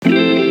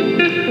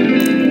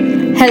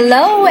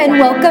Hello and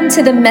welcome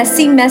to the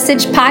Messy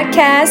Message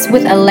Podcast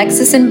with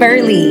Alexis and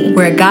Burley,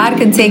 where God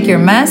can take your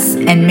mess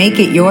and make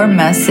it your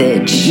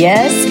message.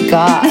 Yes,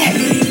 God.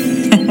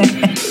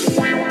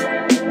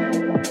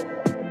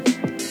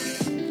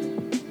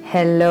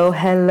 Hello.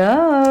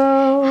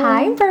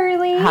 Hi,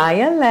 Burley. Hi,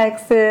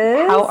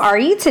 Alexis. How are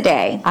you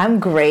today? I'm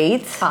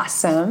great.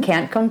 Awesome.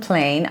 Can't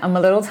complain. I'm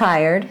a little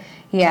tired.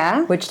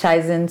 Yeah. Which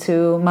ties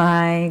into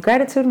my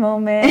gratitude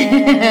moment.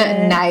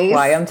 Nice.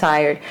 Why I'm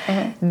tired.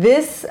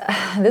 This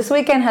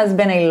weekend has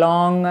been a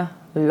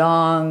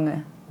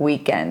long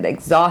weekend.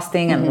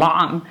 Exhausting and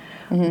long.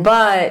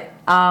 But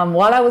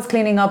while I was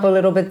cleaning up a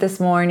little bit this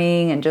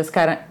morning and just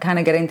kind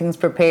of getting things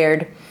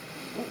prepared,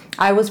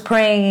 I was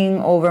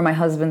praying over my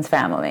husband's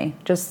family.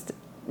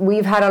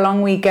 We've had a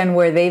long weekend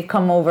where they've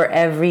come over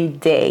every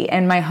day.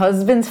 And my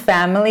husband's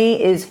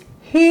family is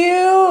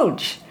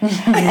huge.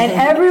 And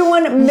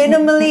everyone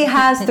minimally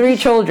has 3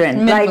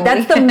 children. Like,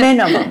 that's the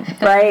minimum,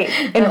 right?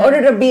 In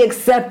order to be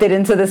accepted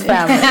into this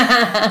family.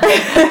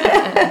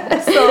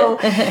 So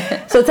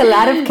it's a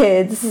lot of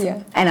kids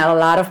and a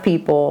lot of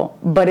people,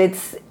 but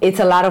it's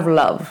a lot of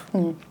love.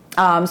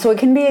 So it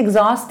can be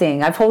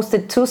exhausting. I've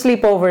hosted 2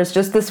 sleepovers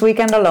just this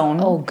weekend alone.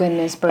 Oh,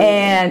 goodness, Burley.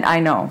 And I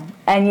know.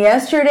 And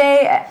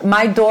yesterday,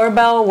 my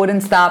doorbell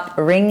wouldn't stop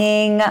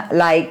ringing.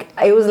 Like,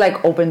 it was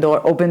like, open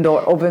door.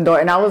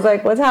 And I was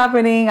like, what's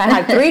happening? I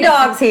had 3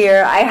 dogs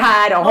here. I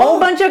had a whole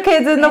bunch of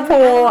kids in the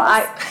pool.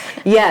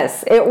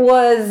 Yes, it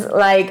was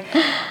like,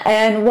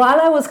 and while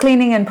I was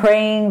cleaning and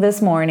praying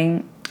this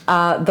morning,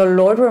 the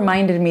Lord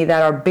reminded me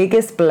that our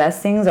biggest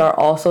blessings are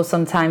also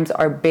sometimes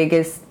our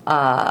biggest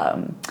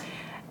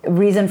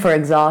reason for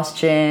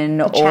exhaustion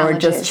or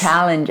just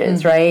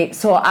challenges, right?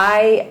 So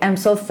I am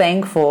so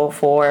thankful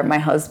for my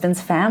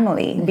husband's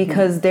family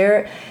because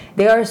they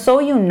are so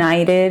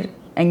united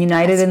and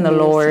united in the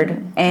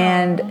Lord,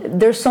 and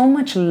there's so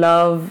much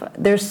love,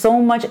 there's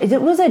so much.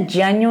 It was a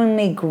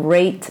genuinely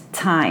great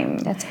time.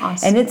 That's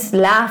awesome. And it's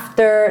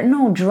laughter,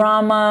 no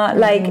drama,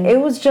 like it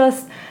was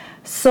just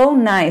so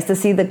nice to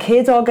see the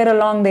kids all get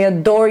along. They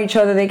adore each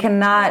other. They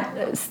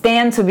cannot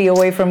stand to be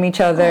away from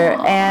each other.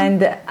 Aww.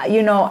 And,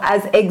 you know,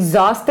 as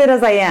exhausted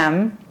as I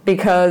am,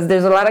 because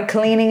there's a lot of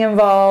cleaning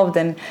involved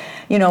and,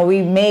 you know,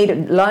 we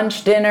made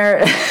lunch,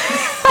 dinner.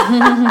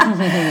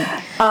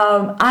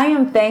 I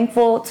am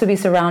thankful to be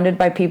surrounded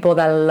by people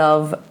that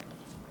love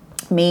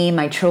me,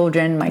 my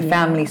children, my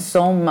family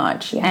so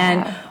much.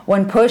 And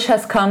when push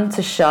has come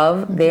to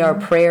shove, they are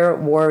prayer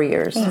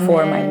warriors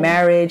for my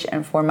marriage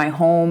and for my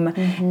home.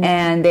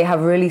 And they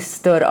have really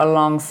stood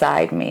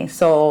alongside me.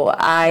 So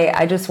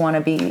I just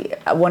want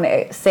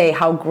to say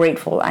how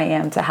grateful I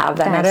am to have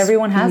that. Not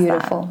everyone has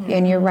beautiful. That.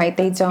 And you're right,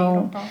 they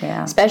don't.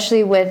 Yeah.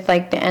 Especially with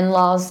like the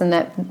in-laws and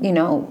that, you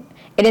know,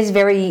 it is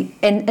very,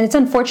 and it's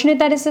unfortunate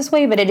that it's this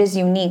way, but it is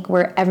unique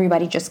where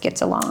everybody just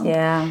gets along.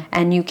 Yeah.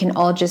 And you can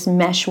all just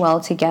mesh well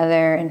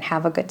together and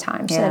have a good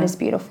time. So that is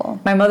beautiful.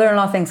 My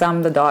mother-in-law thinks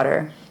I'm the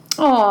daughter.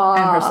 Aww.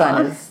 And her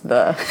son is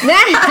the...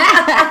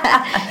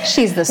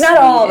 She's the sweetest. Not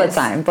all the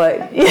time,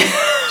 but...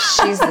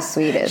 She's the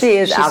sweetest.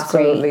 She's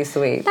absolutely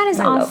sweet. That is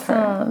awesome. Love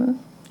her.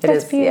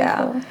 That's beautiful.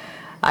 Yeah.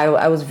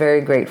 I was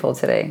very grateful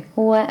today.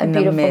 What a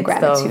beautiful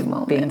gratitude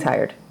moment. Being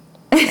tired.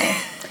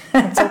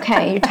 It's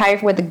okay. You're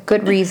tired with a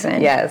good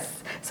reason.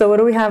 Yes. So what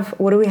do we have?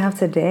 What do we have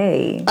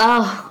today?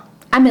 Oh,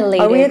 I'm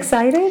elated. Are we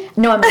excited?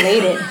 No, I'm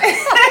elated.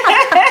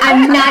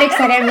 I'm not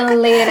excited. I'm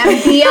elated. I'm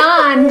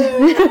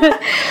beyond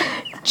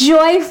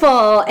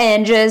joyful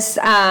and just.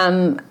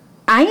 I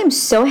am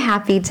so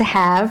happy to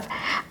have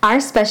our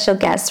special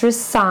guest,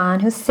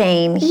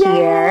 Hosein,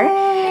 here.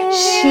 Yay!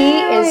 She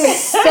is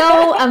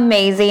so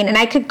amazing, and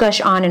I could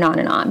gush on and on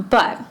and on.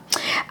 But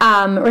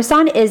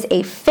Hosein is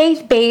a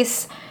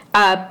faith-based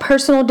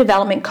personal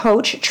development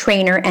coach,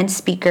 trainer, and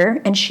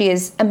speaker, and she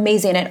is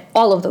amazing at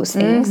all of those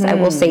things. I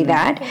will say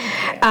that.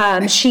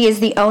 She is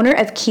the owner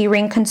of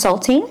KeyRing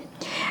Consulting.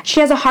 She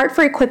has a heart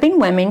for equipping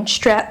women,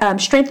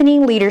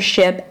 strengthening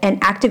leadership,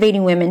 and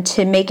activating women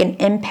to make an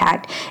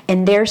impact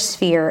in their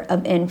sphere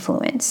of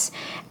influence.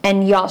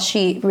 And y'all,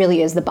 she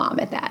really is the bomb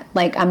at that.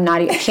 Like,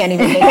 can't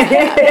even make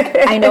it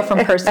up. I know from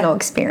personal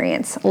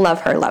experience.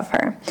 Love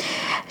her.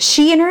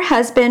 She and her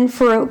husband,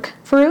 Farouk,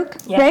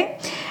 right,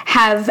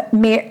 have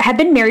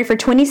been married for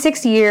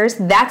 26 years.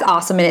 That's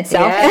awesome in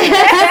itself.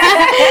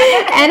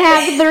 And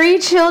have 3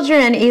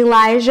 children,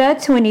 Elijah,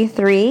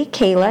 23,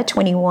 Kayla,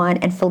 21,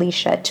 and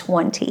Felicia,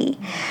 20.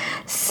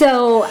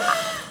 So...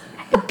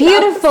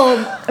 beautiful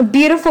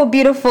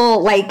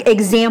like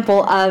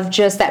example of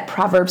just that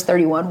Proverbs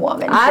 31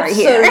 woman.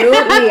 Absolutely, right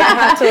here. I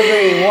have to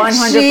agree,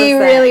 100%. She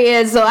really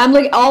is. So I'm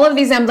like all of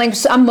these.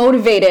 I'm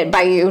motivated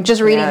by you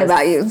just reading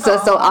about you.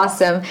 So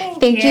awesome.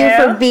 Thank you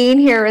for being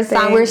here,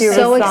 Hosein. We're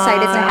so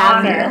excited to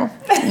have you.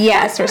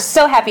 Yes, we're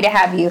so happy to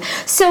have you.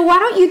 So why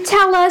don't you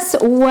tell us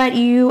what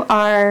you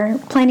are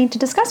planning to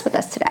discuss with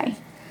us today?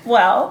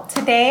 Well,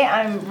 today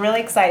I'm really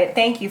excited.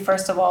 Thank you,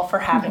 first of all, for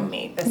having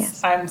me.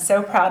 Yes. I'm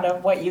so proud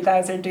of what you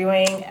guys are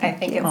doing. I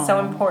think it's so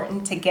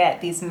important to get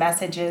these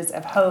messages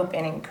of hope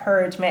and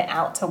encouragement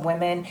out to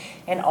women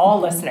and all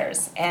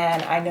listeners.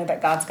 And I know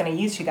that God's going to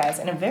use you guys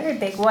in a very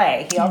big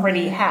way. He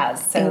already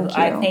has. So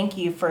I thank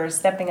you for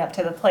stepping up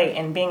to the plate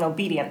and being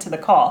obedient to the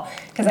call.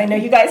 Because I know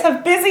you guys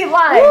have busy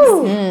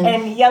lives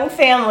and young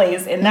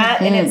families, and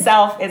that in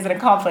itself is an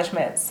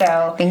accomplishment.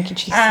 So thank you,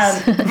 Jesus.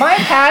 My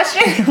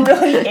passion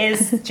really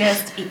is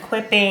just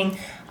equipping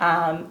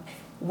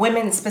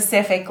women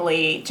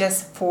specifically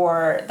just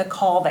for the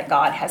call that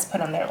God has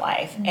put on their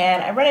life.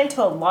 And I run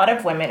into a lot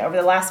of women over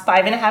the last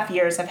 5.5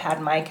 years. I've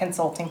had my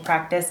consulting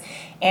practice,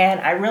 and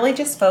I really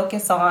just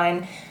focus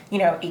on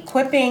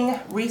equipping,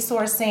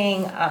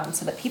 resourcing,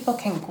 so that people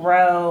can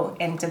grow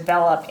and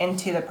develop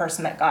into the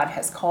person that God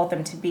has called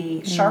them to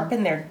be,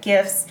 sharpen their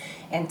gifts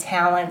and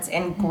talents,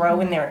 and grow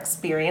in their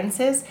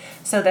experiences,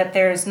 so that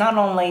there's not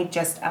only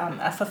just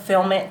a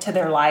fulfillment to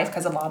their life,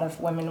 because a lot of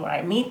women, when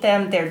I meet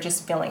them, they're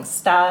just feeling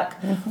stuck,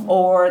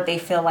 or they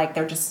feel like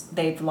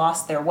they've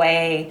lost their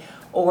way,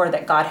 or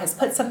that God has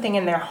put something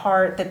in their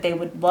heart that they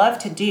would love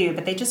to do,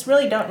 but they just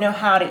really don't know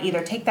how to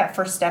either take that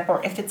first step,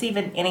 or if it's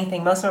even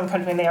anything. Most of them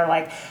come to me and they are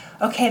like,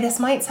 okay, this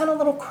might sound a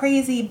little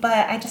crazy,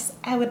 but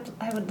I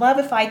would love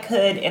if I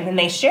could. And then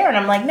they share, and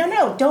I'm like,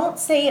 no, don't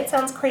say it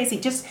sounds crazy.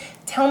 Just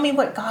tell me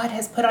what God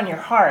has put on your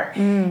heart.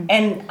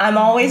 And I'm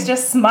always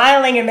just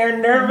smiling, and they're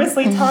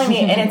nervously telling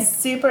me, and it's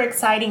super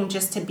exciting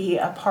just to be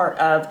a part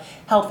of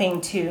helping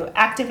to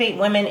activate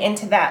women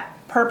into that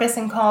purpose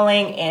and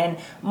calling, and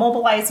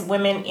mobilize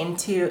women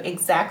into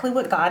exactly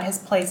what God has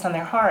placed on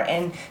their heart,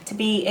 and to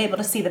be able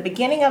to see the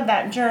beginning of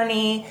that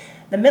journey.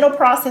 The middle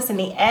process and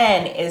the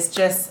end is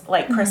just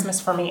like Christmas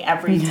for me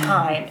every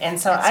time. And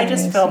so I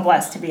just feel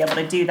blessed to be able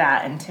to do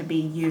that and to be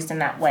used in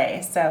that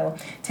way. So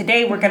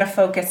today we're going to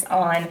focus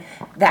on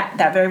that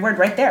very word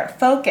right there,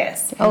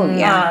 focus. Oh,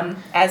 yeah.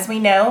 As we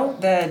know,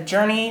 the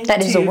journey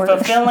That is to a word.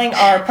 fulfilling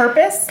our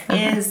purpose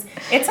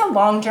it's a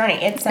long journey.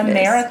 It's a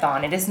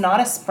marathon. It is not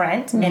a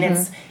sprint.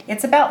 And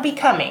it's about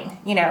becoming,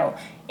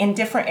 in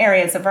different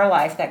areas of our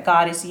life, that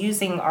God is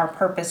using our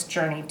purpose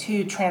journey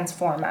to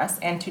transform us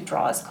and to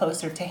draw us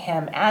closer to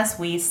Him as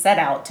we set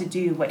out to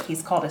do what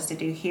He's called us to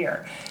do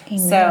here. Amen.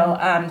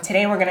 So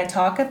today we're going to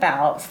talk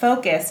about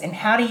focus, and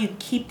how do you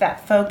keep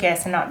that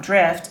focus and not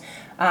drift,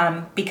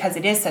 because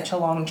it is such a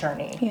long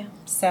journey. Yeah.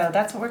 So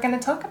that's what we're going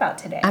to talk about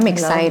today. I'm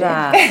excited.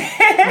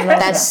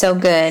 That's so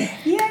good.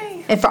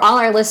 Yay. And for all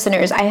our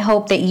listeners, I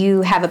hope that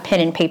you have a pen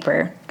and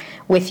paper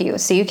with you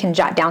so you can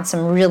jot down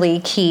some really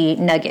key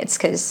nuggets,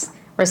 because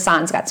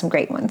Hossein's got some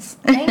great ones.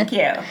 Thank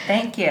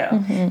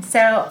you.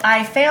 So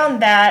I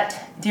found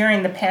that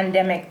during the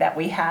pandemic that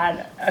we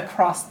had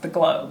across the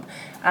globe,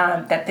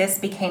 that this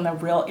became a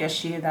real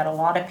issue that a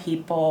lot of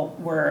people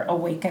were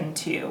awakened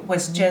to,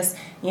 was just,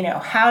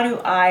 how do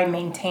I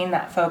maintain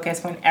that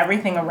focus when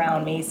everything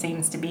around me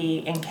seems to be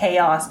in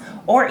chaos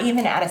or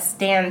even at a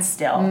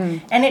standstill?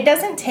 And it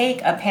doesn't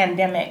take a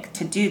pandemic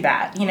to do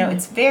that.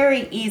 It's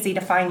very easy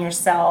to find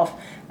yourself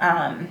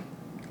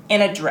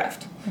in a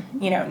drift,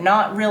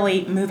 not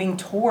really moving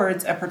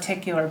towards a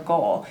particular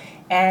goal.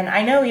 And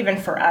I know even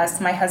for us,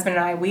 my husband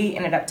and I, we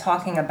ended up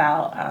talking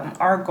about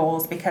our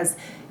goals, because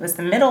it was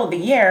the middle of the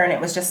year, and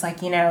it was just like,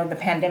 the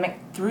pandemic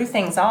threw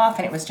things off,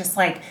 and it was just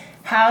like,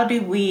 how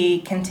do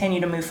we continue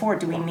to move forward?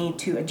 Do we need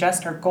to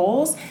adjust our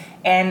goals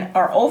and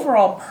our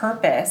overall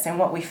purpose and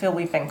what we feel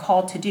we've been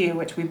called to do,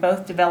 which we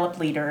both developed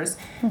leaders?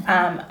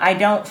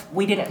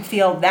 We didn't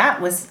feel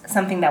that was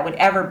something that would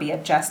ever be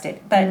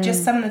adjusted, but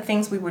just some of the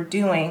things we were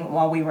doing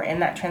while we were in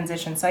that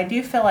transition. So I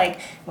do feel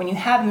like when you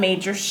have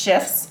major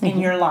shifts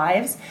in your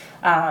lives,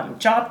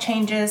 job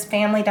changes,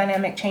 family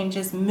dynamic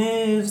changes,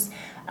 moves,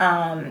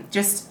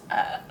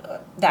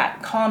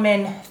 that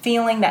common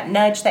feeling, that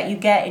nudge that you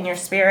get in your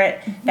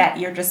spirit that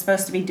you're just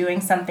supposed to be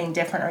doing something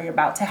different, or you're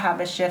about to have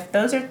a shift.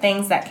 Those are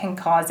things that can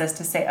cause us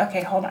to say,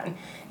 okay, hold on,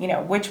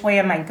 which way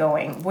am I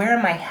going? Where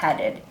am I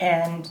headed?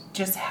 And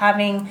just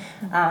having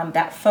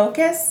that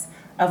focus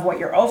of what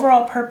your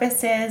overall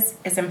purpose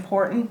is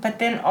important, but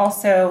then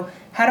also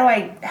how do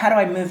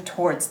I move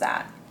towards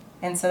that?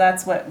 And so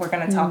that's what we're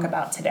going to talk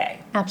about today.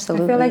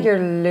 Absolutely. I feel like you're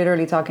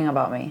literally talking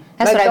about me.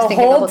 That's what I was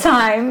thinking the whole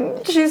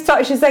time. She's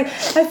like,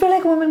 I feel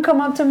like women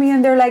come up to me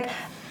and they're like,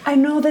 I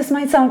know this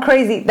might sound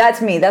crazy.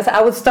 That's me.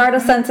 I would start a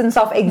sentence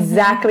off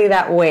exactly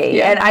that way.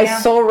 Yeah. And I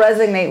so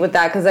resonate with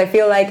that, because I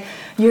feel like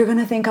you're going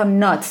to think I'm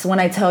nuts when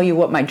I tell you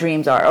what my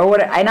dreams are.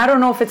 And I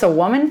don't know if it's a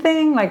woman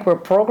thing, like we're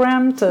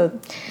programmed to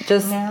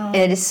just... No.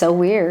 It is so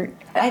weird.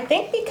 I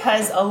think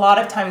because a lot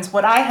of times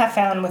what I have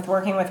found with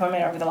working with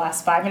women over the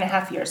last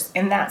 5.5 years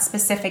in that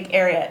specific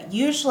area,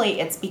 usually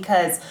it's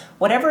because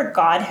whatever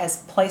God has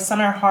placed on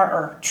our heart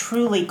or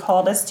truly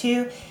called us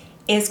to,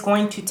 is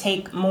going to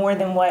take more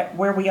than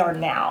where we are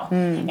now.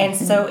 And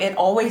so it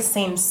always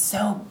seems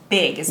so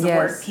big is the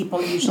word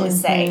people usually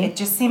say. It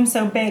just seems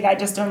so big. I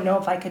just don't know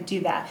if I could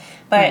do that.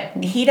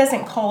 But he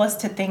doesn't call us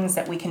to things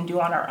that we can do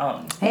on our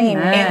own.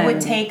 Amen. It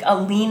would take a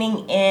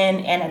leaning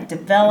in and a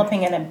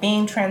developing and a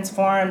being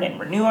transformed and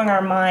renewing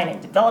our mind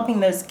and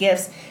developing those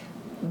gifts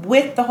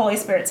with the Holy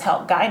Spirit's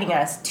help guiding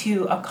us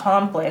to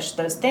accomplish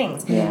those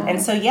things.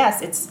 And so,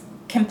 yes, it's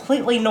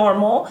completely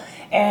normal.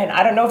 And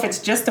I don't know if it's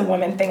just a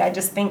woman thing. I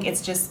just think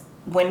it's just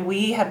when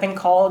we have been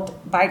called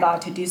by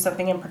God to do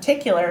something in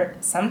particular,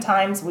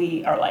 sometimes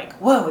we are like,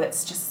 whoa,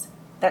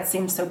 that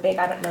seems so big.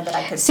 I don't know that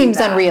I could Seems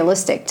do that.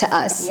 unrealistic to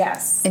us.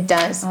 Yes. It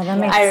does. Oh, that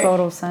makes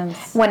total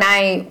sense. When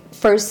I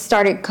first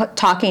started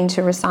talking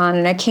to Hosein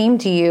and I came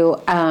to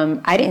you,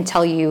 I didn't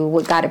tell you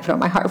what God had put on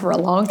my heart for a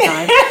long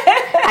time.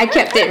 I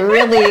kept it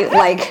really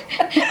like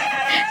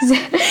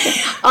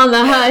on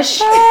the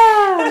hush.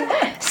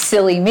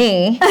 Silly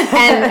me.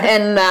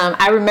 And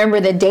I remember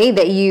the day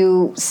that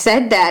you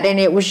said that, and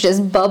it was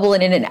just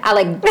bubbling in, and I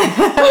like, did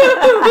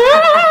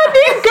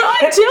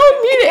God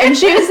tell me? And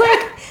she was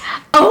like,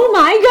 oh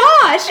my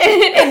gosh.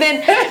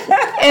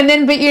 and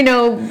then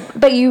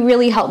but you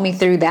really helped me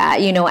through that,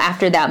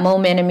 after that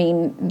moment. I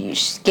mean, you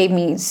gave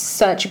me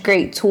such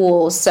great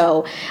tools.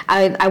 So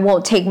I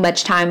won't take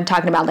much time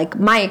talking about like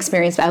my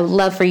experience, but I would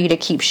love for you to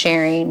keep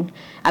sharing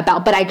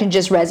about, but I can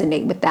just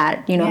resonate with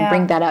that, and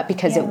bring that up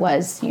because it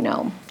was,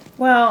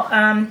 Well,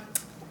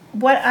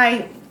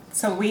 I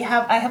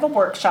have a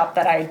workshop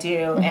that I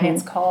do, and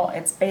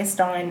it's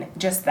based on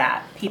just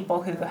that,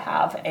 people who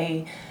have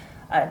a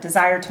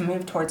desire to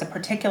move towards a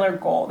particular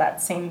goal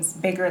that seems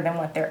bigger than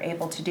what they're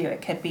able to do.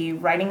 It could be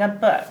writing a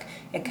book.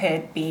 It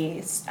could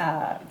be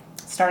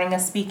starting a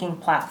speaking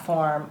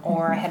platform,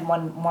 or I had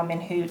one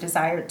woman who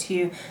desired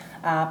to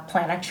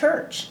plant a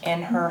church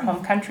in her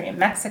home country in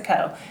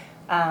Mexico.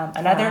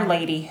 Another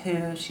lady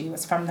who, she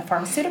was from the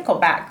pharmaceutical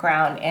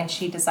background, and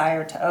she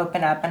desired to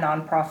open up a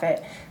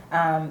nonprofit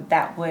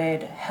that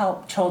would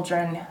help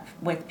children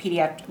with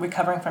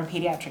recovering from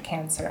pediatric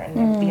cancer, and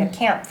there would be a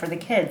camp for the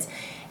kids.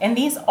 And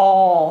these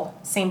all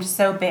seemed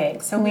so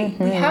big. So we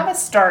have a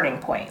starting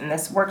point in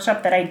this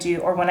workshop that I do,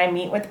 or when I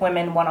meet with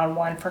women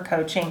one-on-one for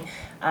coaching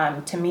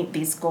to meet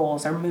these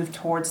goals or move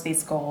towards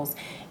these goals.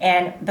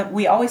 And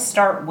we always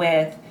start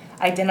with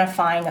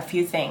identifying a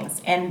few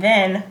things, and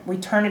then we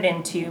turn it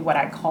into what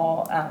I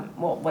call,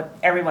 what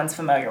everyone's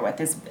familiar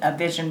with is a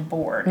vision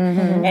board.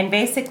 And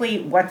basically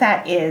what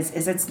that is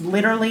it's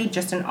literally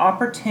just an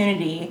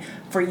opportunity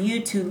for you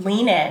to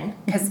lean in,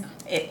 because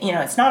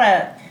it's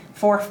not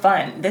for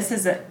fun. This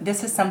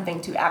is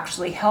something to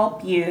actually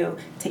help you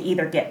to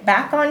either get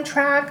back on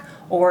track,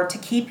 or to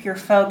keep your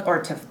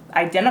or to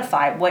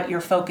identify what your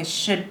focus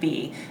should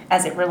be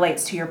as it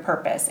relates to your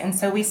purpose. And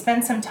so we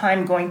spend some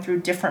time going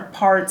through different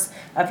parts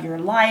of your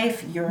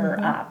life, your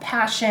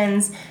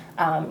passions,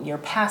 your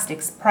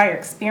prior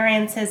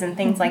experiences and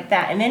things like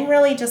that. And then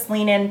really just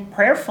lean in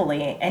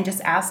prayerfully and just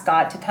ask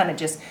God to kind of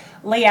just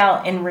lay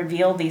out and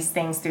reveal these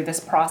things through this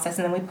process.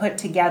 And then we put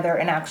together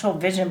an actual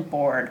vision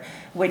board,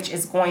 which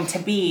is going to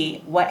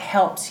be what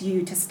helps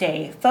you to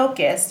stay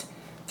focused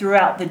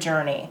throughout the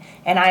journey.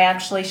 And I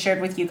actually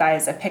shared with you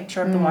guys a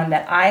picture of the one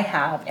that I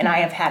have, and I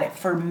have had it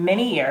for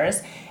many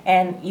years.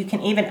 And you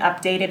can even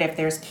update it if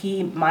there's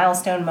key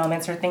milestone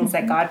moments or things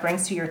that God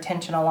brings to your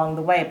attention along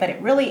the way. But it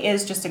really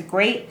is just a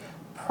great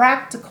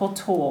practical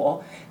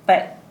tool.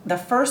 But the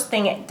first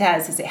thing it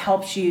does is it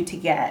helps you to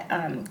get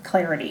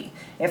clarity.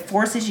 It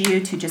forces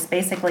you to just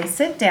basically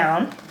sit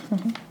down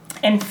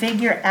and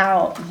figure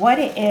out what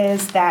it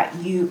is that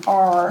you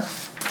are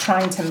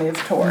trying to move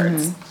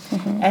towards.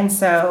 And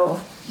so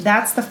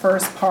that's the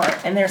first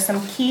part. And there's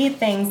some key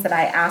things that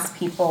I ask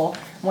people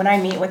when I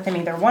meet with them,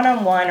 either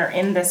one-on-one or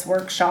in this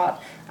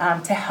workshop,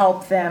 to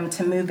help them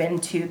to move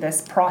into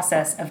this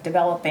process of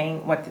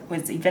developing what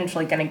was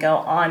eventually going to go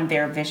on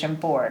their vision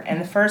board. And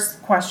the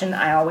first question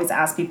I always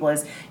ask people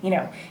is,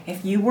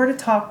 if you were to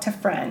talk to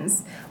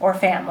friends or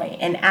family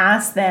and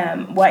ask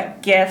them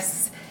what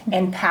gifts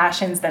and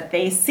passions that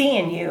they see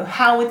in you,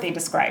 how would they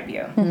describe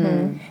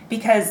you?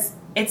 Because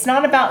it's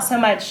not about so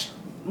much,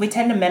 we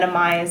tend to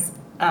minimize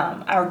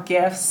our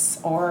gifts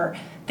or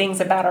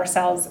things about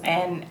ourselves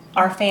and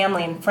our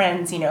family and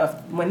friends.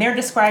 When they're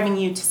describing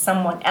you to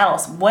someone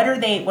else, what are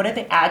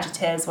the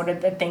adjectives, what are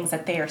the things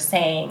that they are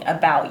saying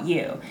about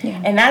you?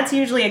 And that's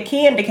usually a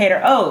key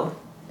indicator. Oh,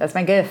 that's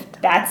my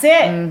gift. That's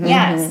it.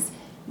 Yes.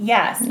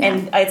 Yeah.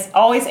 And it's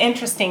always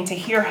interesting to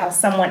hear how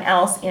someone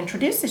else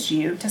introduces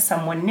you to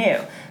someone new.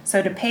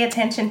 So to pay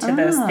attention to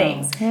those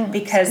things,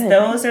 because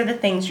those are the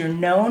things you're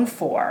known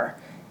for.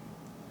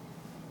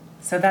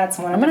 So that's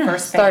one of the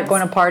first things. Start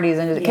going to parties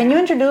and just, can you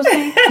introduce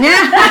me?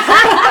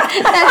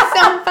 That's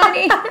so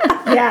funny.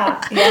 Yeah,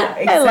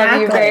 exactly. I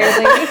love you,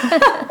 Bailey.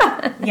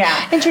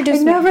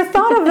 Introduce me. I never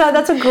thought of that.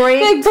 That's a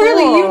great tool.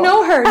 Burley, you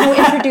know her. No,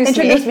 introduce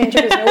me.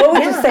 Introduce me. What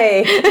would you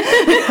say?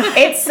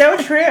 It's so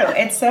true.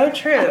 It's so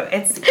true.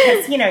 It's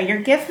because, your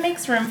gift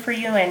makes room for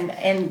you,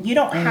 and you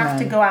don't have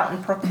to go out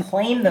and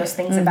proclaim those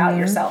things about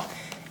yourself.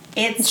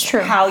 It's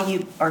true. How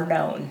you are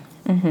known.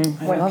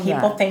 when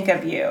people think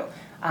of you.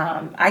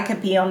 I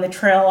could be on the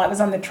trail. I was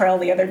on the trail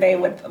the other day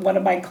with one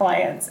of my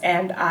clients,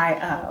 and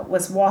I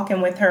was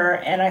walking with her,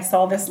 and I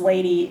saw this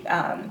lady,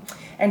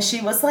 and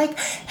she was like,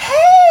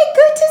 "Hey,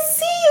 good to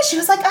see you." She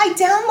was like, "I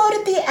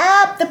downloaded the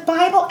app, the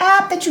Bible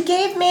app that you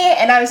gave me."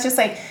 And I was just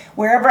like,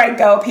 wherever I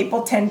go,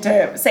 people tend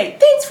to say,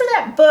 "Thanks for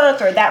that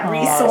book or that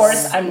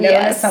resource." I'm known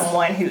as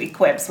someone who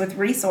equips with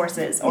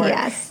resources, or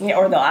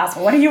or they'll ask,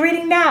 "Well, what are you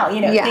reading now?"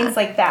 Things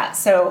like that.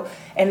 So,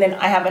 and then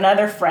I have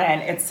another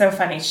friend. It's so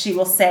funny. She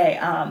will say,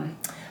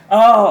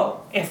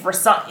 "Oh, if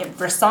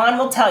Hosein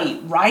will tell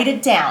you, write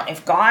it down.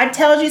 If God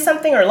tells you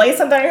something or lays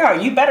something on your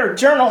heart, you better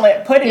journal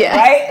it, put it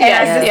right."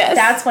 And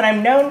that's what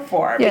I'm known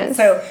for. Yes.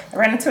 So I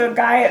ran into a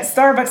guy at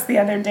Starbucks the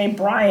other day,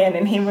 Brian,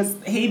 and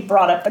he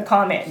brought up the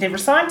comment, "Did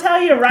Hosein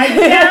tell you to write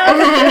it down?"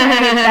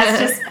 That's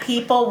just,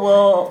 people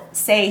will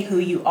say who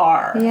you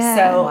are. Yeah.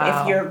 So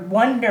if you're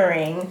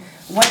wondering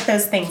what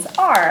those things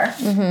are,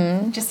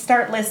 just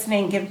start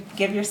listening.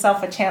 Give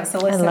yourself a chance to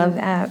listen. I love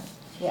that.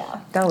 Yeah.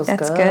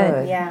 That's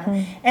good.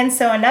 Yeah. And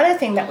so another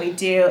thing that we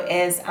do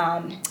is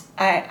I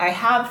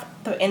have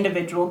the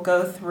individual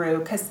go through,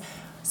 because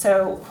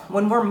so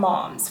when we're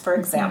moms, for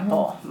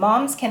example,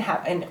 moms can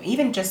have, and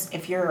even just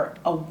if you're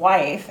a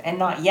wife and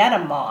not yet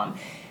a mom,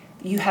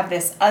 you have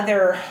this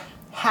other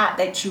hat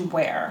that you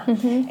wear.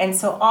 And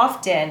so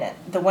often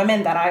the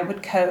women that I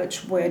would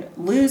coach would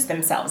lose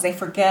themselves. They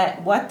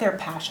forget what their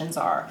passions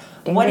are.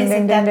 What is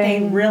it that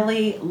they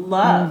really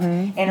love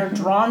and are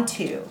drawn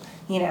to?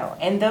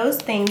 And those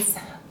things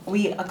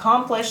we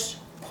accomplish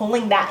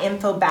pulling that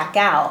info back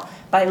out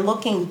by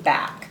looking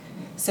back.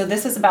 So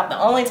this is about the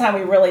only time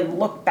we really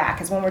look back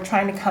is when we're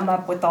trying to come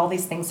up with all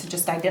these things to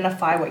just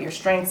identify what your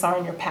strengths are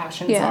and your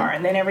passions are,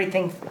 and then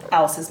everything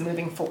else is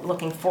looking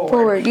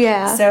forward.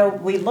 So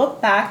we look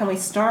back and we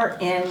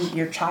start in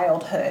your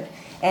childhood.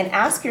 And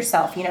ask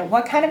yourself,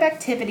 what kind of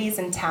activities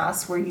and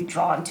tasks were you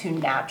drawn to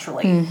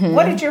naturally?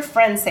 What did your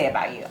friends say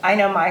about you? I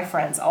know my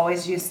friends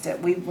always used to,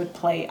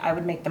 I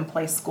would make them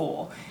play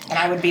school, and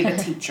I would be the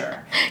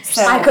teacher.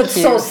 So I could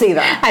so see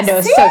that. I know,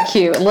 it's so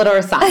cute. Little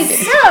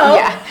Hosein.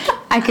 Yeah,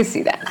 I could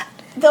see that.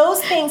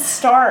 Those things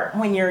start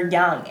when you're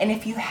young. And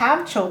if you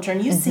have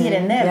children, you see it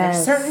in them.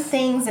 There's certain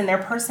things in their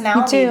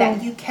personality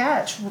that you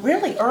catch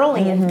really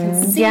early and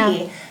can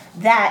see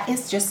that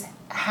is just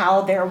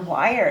how they're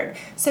wired.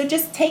 So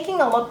just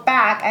taking a look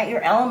back at your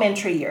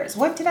elementary years.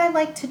 What did I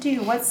like to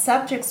do? What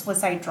subjects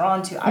was I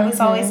drawn to? I was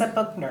always a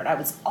book nerd. I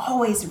was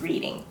always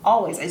reading.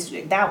 Always.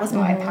 That was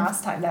my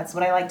pastime. That's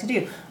what I like to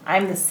do.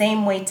 I'm the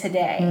same way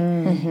today.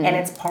 And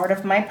it's part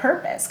of my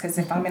purpose, because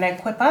if I'm going to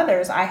equip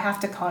others, I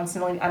have to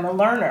constantly, I'm a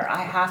learner.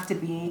 I have to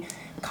be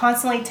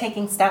constantly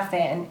taking stuff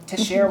in to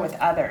share with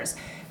others.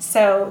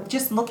 So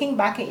just looking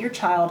back at your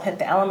childhood,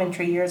 the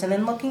elementary years, and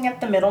then looking at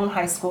the middle and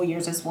high school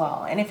years as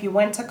well. And if you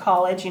went to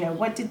college,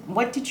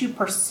 what did you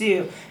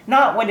pursue?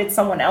 Not what did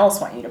someone else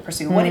want you to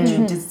pursue. What did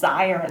you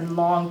desire and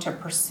long to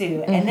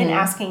pursue? And then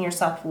asking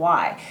yourself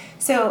why.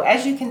 So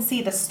as you can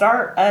see, the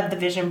start of the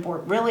vision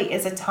board really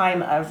is a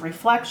time of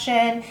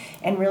reflection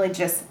and really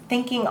just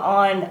thinking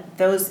on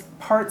those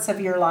parts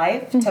of your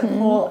life to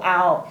pull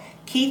out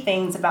key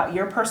things about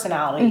your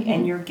personality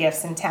and your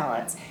gifts and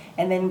talents.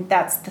 And then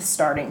that's the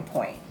starting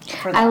point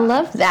for that. I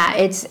love that.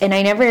 And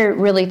I never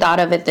really thought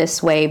of it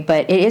this way,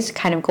 but it is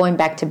kind of going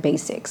back to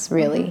basics,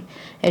 really.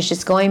 It's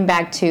just going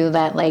back to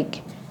that,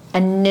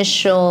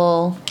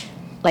 initial,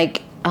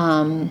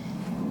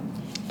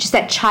 just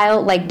that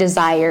childlike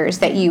desires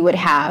that you would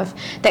have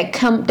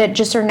that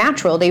just are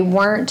natural. They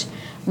weren't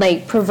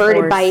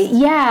perverted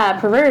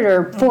perverted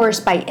or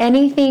forced by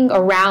anything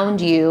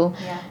around you.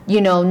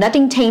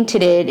 Nothing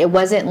tainted it. It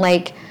wasn't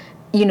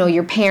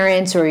your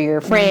parents or your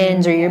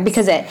friends or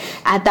because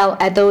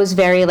at those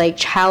very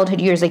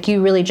childhood years,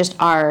 you really just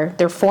are,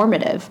 they're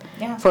formative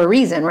for a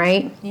reason,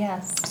 right?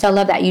 Yes. So I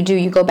love that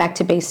you go back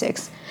to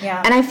basics.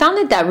 Yeah. And I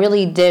found that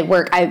really did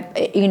work.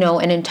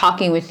 And in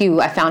talking with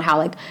you, I found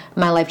how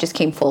my life just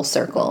came full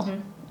circle,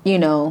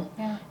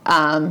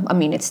 I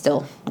mean, it's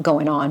still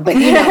going on, but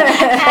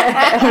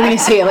I don't mean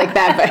to say it like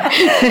that, but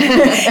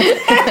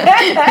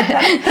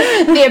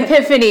the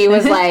epiphany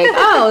was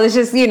let's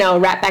just,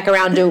 wrap back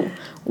around to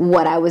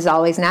what I was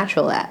always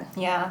natural at.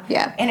 Yeah.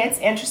 Yeah. And it's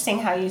interesting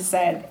how you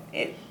said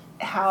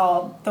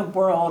how the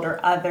world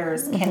or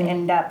others can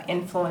end up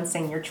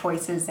influencing your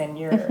choices and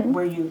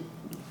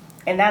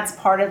and that's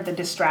part of the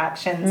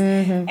distractions.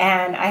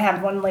 And I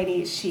had one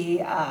lady,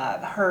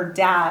 her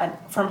dad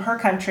from her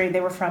country, they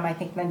were from, I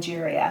think,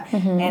 Nigeria.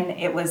 And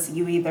it was,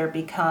 you either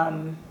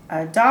become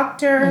a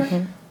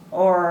doctor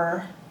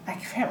or, I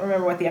can't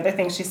remember what the other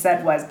thing she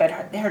said was, but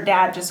her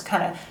dad just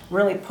kind of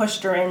really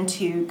pushed her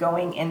into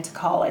going into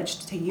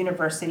college, to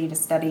university to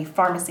study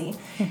pharmacy.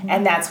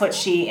 And that's what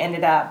she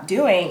ended up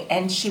doing.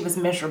 And she was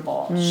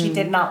miserable. She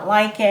did not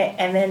like it.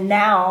 And then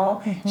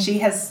now she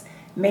has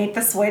made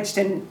the switch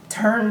and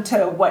turned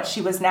to what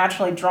she was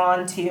naturally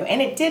drawn to.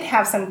 And it did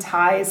have some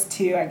ties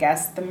to, I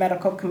guess, the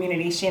medical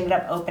community. She ended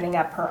up opening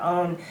up her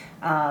own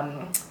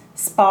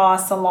spa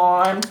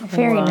salon.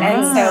 Very And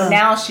nice. so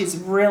now she's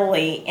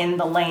really in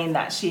the lane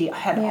that she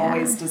had Yeah.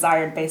 always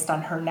desired based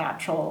on her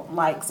natural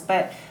likes.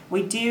 But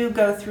we do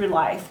go through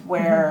life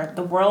where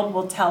the world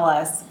will tell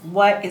us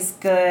what is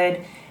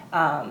good,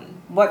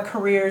 what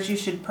careers you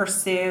should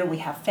pursue. We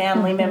have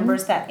family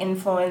members that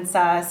influence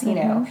us, you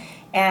know.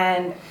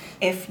 And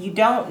if you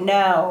don't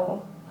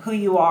know who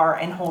you are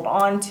and hold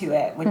on to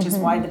it, which is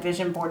why the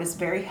vision board is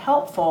very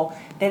helpful,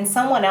 then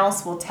someone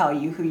else will tell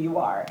you who you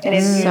are. And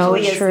it So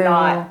usually true. is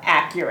not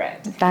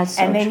accurate. That's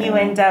so and then you true.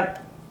 end up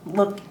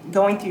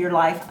going through your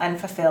life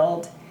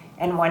unfulfilled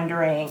and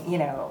wondering, you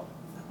know,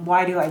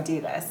 why do I do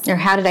this? Or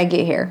how did I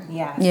get here?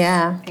 Yes.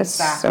 Yeah,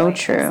 that's so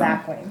true.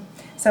 Exactly.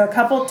 So a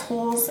couple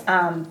tools,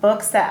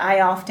 books that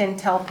I often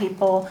tell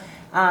people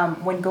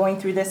when going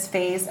through this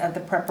phase of the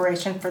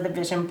preparation for the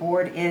vision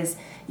board is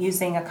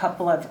using a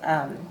couple of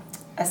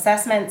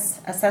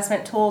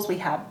assessment tools. We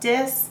have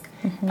DISC.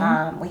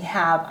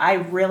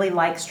 I really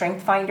like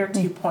Strength Finder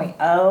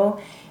 2.0.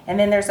 And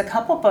then there's a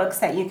couple books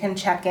that you can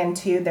check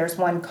into. There's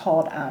one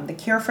called The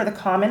Cure for the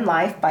Common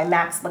Life by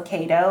Max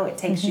Lucado. It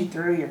takes you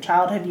through your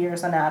childhood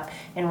years and up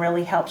and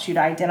really helps you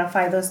to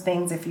identify those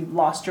things if you've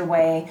lost your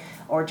way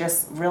or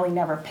just really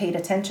never paid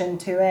attention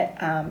to it.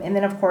 And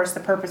then, of course,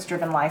 The Purpose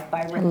Driven Life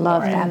by Rick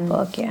Love Warren. that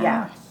book,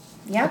 yeah.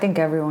 Yeah. I think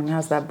everyone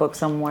has that book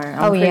somewhere.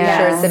 I'm Oh, pretty yeah.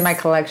 sure it's in my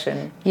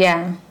collection.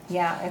 Yeah.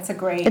 Yeah, it's a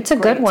great It's a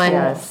good great one. tool.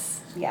 Yes.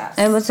 Yes.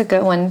 It was a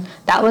good one.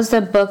 That was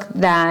the book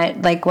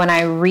that, like, when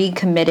I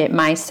recommitted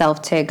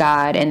myself to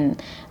God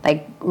and,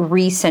 like,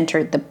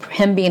 recentered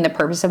Him being the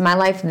purpose of my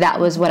life, that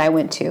was what I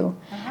went to.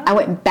 I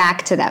went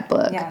back to that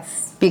book.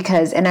 Yes.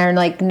 Because, and I,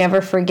 like,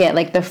 never forget,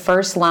 like, the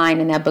first line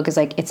in that book is,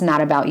 like, it's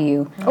not about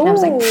you. And I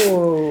was like,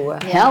 Ooh.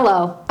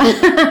 hello.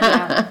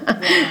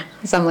 Yeah.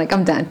 So I'm like,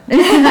 I'm done.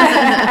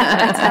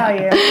 I tell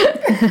you.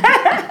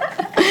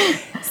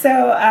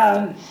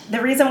 So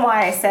the reason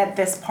why I said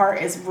this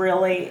part is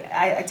really,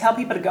 I tell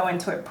people to go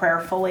into it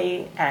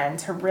prayerfully and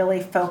to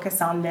really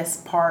focus on this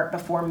part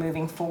before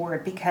moving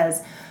forward,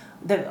 because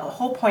the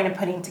whole point of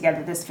putting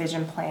together this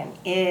vision plan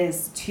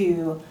is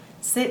to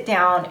sit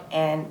down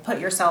and put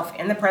yourself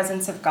in the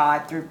presence of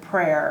God through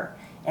prayer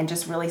and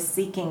just really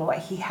seeking what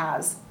He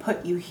has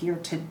put you here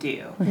to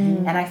do.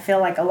 And I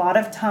feel like a lot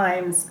of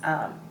times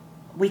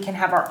we can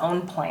have our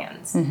own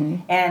plans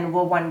and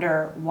we'll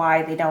wonder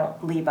why they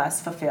don't leave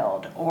us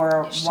fulfilled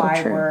or So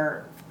why true.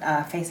 we're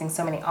facing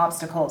so many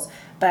obstacles.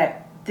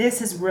 But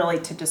this is really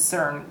to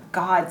discern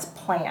God's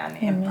plan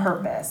and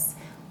purpose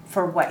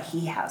for what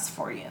He has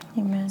for you.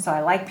 Amen. So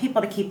I like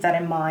people to keep that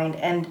in mind.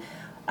 And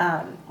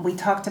we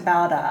talked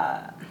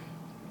about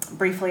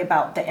briefly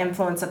about the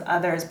influence of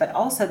others, but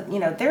also, you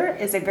know, there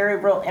is a very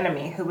real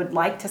enemy who would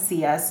like to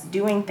see us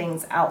doing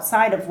things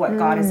outside of what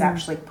God has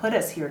actually put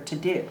us here to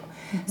do.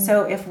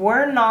 So if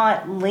we're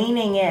not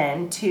leaning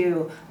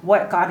into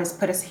what God has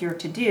put us here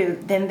to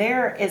do, then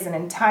there is an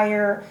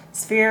entire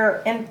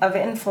sphere of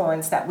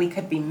influence that we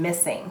could be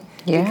missing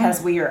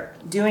because we are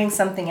doing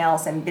something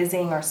else and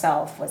busying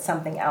ourselves with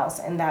something else.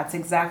 And that's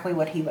exactly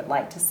what He would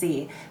like to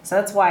see. So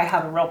that's why I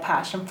have a real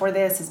passion for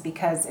this, is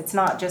because it's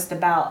not just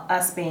about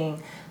us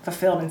being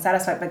fulfilled and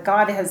satisfied, but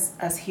God has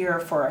us here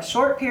for a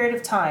short period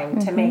of time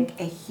to make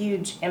a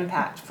huge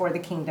impact for the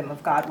kingdom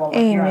of God while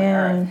we're here on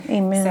earth.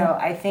 Amen. So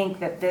I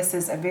think that this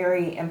is a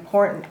very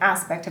important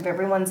aspect of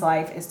everyone's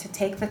life, is to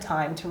take the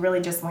time to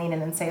really just lean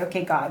in and say,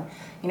 okay, God,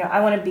 you know, I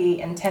want to be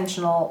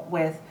intentional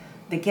with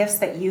the gifts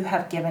that You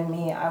have given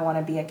me. I want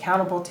to be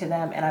accountable to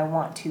them, and I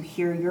want to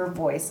hear Your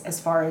voice as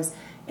far as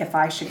if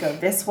I should go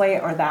this way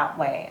or that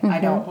way.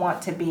 I don't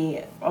want to be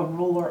a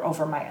ruler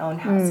over my own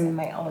house and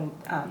my own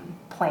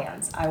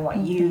plans. I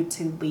want You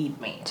to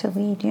lead me. To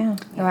lead, yeah.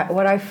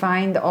 What I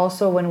find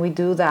also when we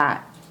do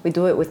that, we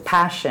do it with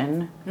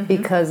passion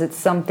because it's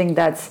something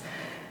that's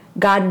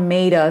God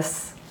made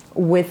us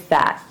with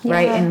that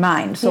right in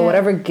mind. So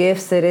whatever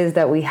gifts it is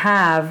that we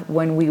have,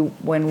 when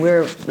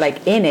we're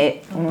like in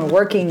it, when we're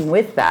working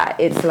with that,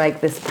 it's like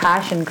this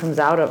passion comes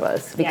out of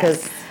us.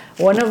 Because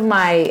one of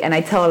my, and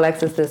I tell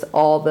Alexis this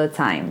all the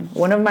time,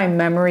 one of my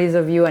memories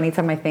of you,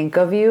 anytime I think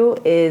of you,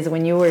 is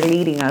when you were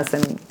leading us,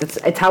 and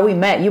it's how we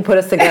met. You put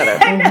us together.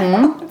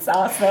 It's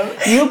awesome.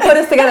 You put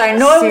us together. I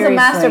know it was a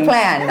master Seriously.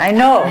 plan. I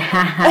know.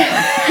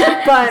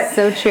 But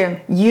So true.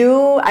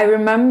 I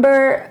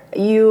remember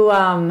you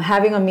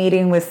having a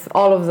meeting with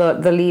all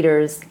of the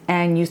leaders,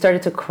 and you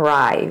started to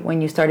cry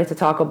when you started to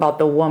talk about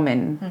the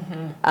woman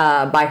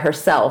by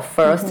herself,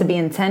 for us to be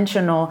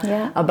intentional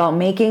about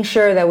making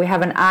sure that we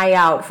have an eye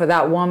out for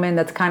that woman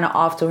that's kind of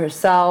off to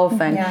herself,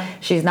 and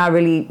she's not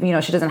really, you know,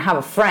 she doesn't have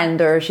a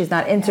friend, or she's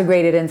not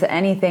integrated into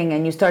anything.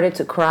 And you started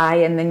to cry,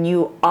 and then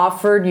you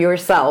offered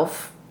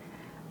yourself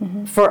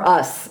for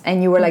us,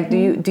 and you were like, do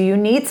you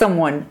need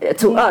someone,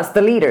 to us,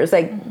 the leaders,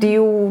 like, do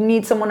you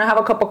need someone to have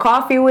a cup of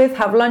coffee with,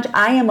 have lunch?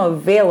 I am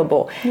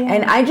available.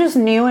 And I just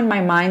knew in my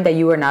mind that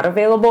you were not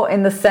available,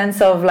 in the sense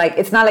of, like,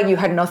 it's not like you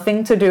had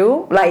nothing to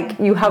do, like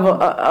you have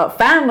a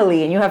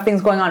family and you have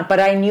things going on,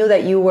 but I knew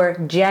that you were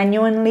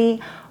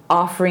genuinely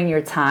offering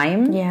your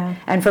time. Yeah.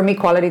 And for me,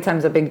 quality time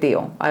is a big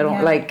deal. I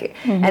don't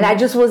Mm-hmm. and I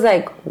just was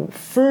like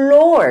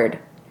floored.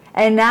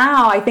 And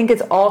now I think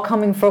it's all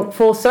coming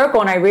full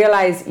circle, and I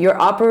realize you're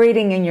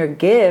operating in your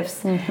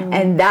gifts, Mm-hmm.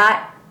 and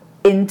that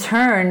in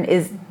turn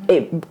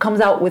it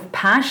comes out with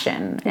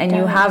passion, and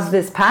you have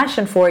this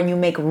passion for it, and you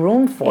make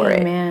room for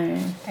it.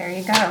 Amen. There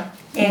you go.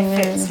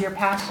 If it's your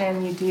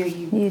passion,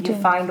 you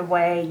find a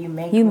way, you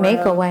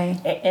make a way.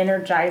 It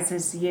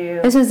energizes you.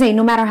 I was going to say,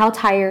 no matter how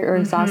tired or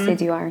exhausted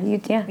you are,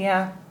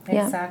 Yeah,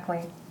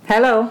 exactly.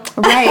 Hello.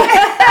 Right.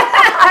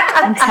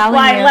 I'm telling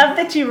you. I love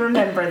that you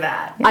remember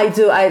that. I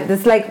do.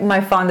 It's like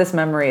my fondest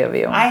memory of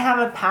you. I have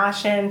a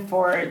passion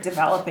for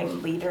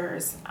developing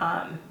leaders.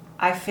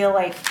 I feel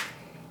like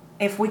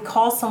if we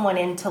call someone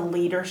into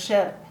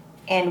leadership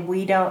and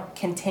we don't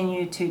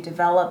continue to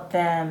develop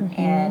them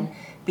and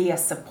be a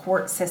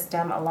support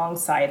system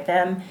alongside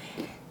them,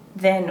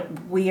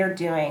 then we are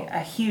doing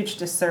a huge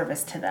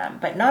disservice to them.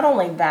 But not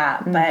only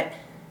that, but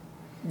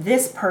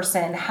this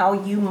person, how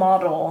you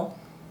model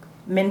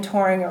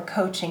mentoring or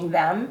coaching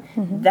them,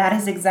 that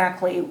is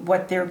exactly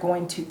what they're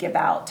going to give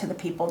out to the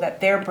people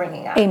that they're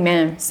bringing up.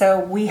 Amen. So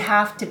we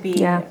have to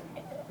be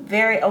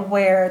very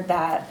aware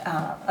that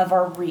of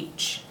our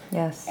reach.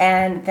 Yes.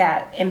 And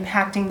that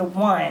impacting the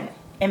one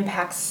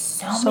impacts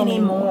so many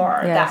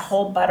more, Yes. that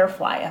whole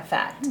butterfly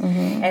effect.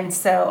 And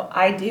so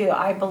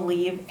I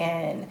believe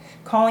in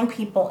calling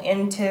people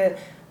into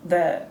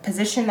the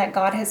position that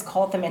God has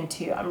called them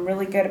into. I'm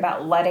really good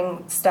about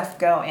letting stuff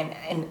go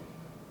and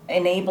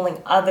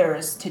enabling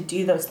others to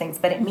do those things,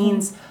 but it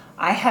means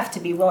I have to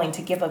be willing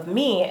to give of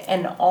me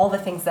and all the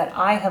things that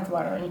I have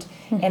learned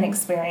and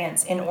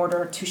experienced in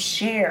order to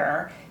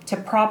share, to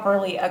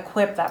properly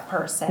equip that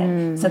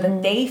person so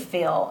that they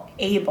feel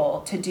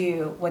able to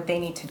do what they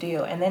need to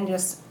do. And then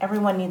just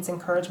everyone needs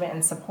encouragement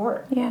and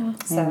support. Yeah.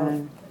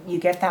 So you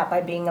get that by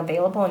being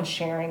available and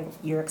sharing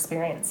your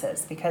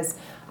experiences, because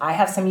I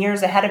have some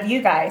years ahead of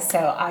you guys.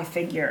 So I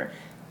figure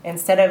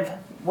instead of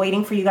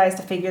waiting for you guys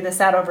to figure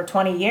this out over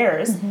 20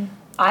 years,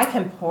 I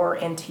can pour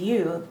into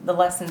you the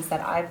lessons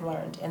that I've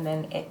learned, and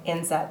then it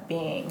ends up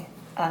being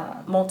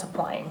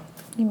multiplying.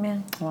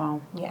 Amen.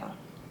 Wow. Yeah.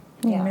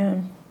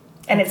 Amen.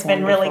 And That's it's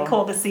been really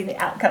wonderful. cool to see the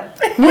outcome.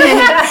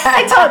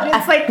 I told you,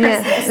 it's like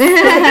Christmas.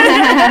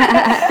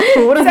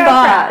 Who would have So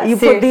thought proud. you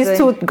put these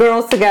Seriously. two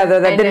girls together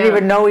that I didn't know.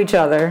 even know each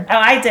other? Oh,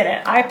 I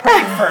didn't. I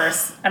prayed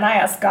first, and I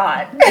asked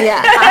God.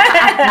 Yeah.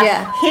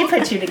 Yeah. He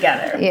put you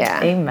together.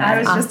 Yeah. Amen. I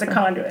was just a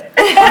conduit.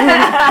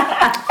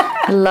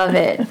 I love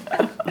it.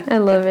 I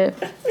love it.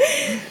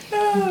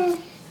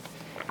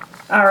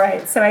 All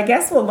right, so I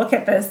guess we'll look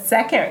at the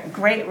second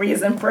great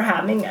reason for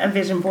having a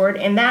vision board,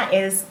 and that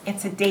is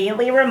it's a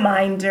daily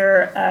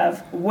reminder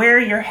of where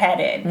you're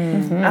headed.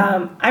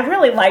 I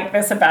really like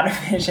this about a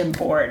vision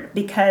board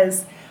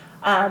because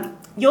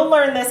you'll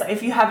learn this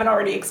if you haven't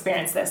already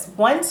experienced this.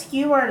 Once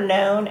you are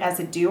known as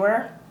a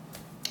doer,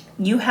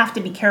 you have to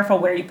be careful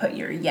where you put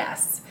your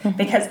yes,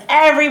 because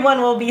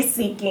everyone will be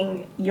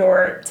seeking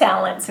your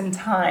talents and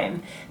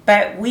time.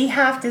 But we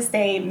have to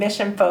stay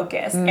mission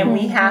focused, and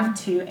we have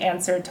to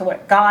answer to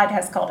what God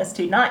has called us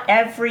to. Not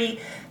every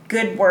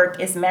good work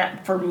is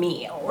meant for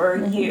me or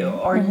you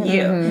or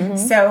you.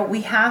 So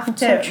we have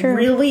to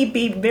really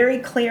be very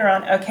clear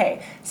on,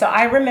 okay, so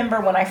I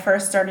remember when I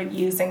first started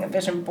using a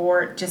vision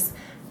board, just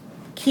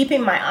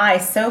keeping my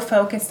eyes so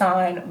focused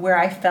on where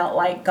I felt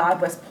like God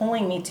was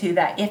pulling me to,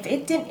 that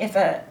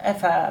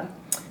if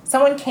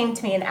someone came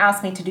to me and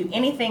asked me to do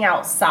anything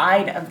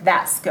outside of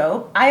that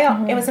scope,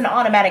 it was an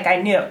automatic.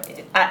 I knew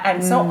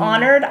I'm so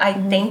honored. I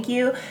thank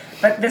you,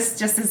 but this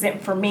just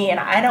isn't for me,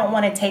 and I don't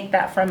want to take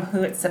that from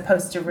who it's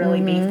supposed to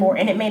really be for.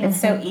 And it made it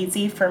so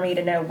easy for me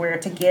to know where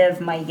to give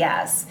my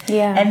yes.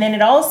 Yeah. And then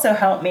it also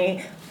helped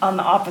me on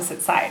the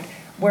opposite side,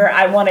 where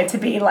I wanted to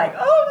be like,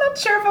 oh, I'm not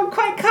sure if I'm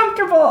quite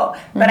comfortable.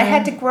 But I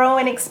had to grow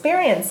in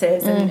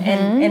experiences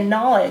and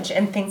knowledge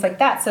and things like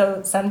that.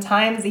 So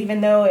sometimes,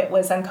 even though it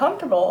was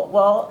uncomfortable,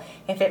 well,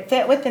 if it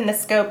fit within the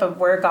scope of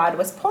where God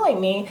was pulling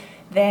me,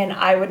 then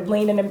I would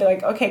lean in and be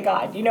like, okay,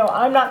 God,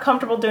 I'm not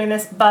comfortable doing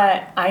this,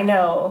 but I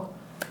know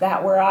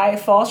that where I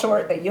fall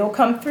short, that you'll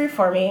come through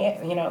for me.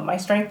 My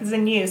strength is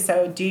in you.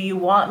 So do you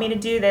want me to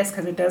do this?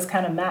 Because it does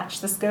kind of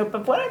match the scope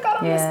of what I got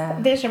on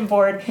this vision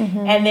board.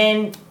 And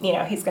then,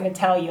 he's going to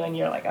tell you, and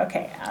you're like,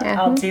 okay,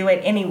 I'll do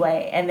it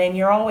anyway. And then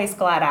you're always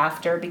glad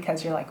after,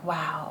 because you're like,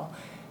 wow,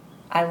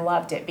 I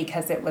loved it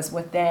because it was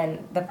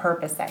within the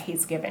purpose that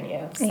he's given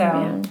you. So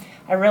Amen.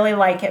 I really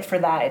like it for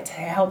that. It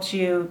helps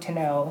you to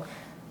know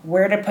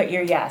where to put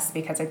your yes,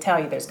 because I tell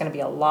you, there's going to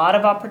be a lot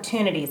of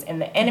opportunities, and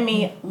the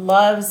enemy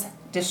loves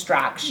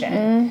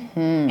distraction.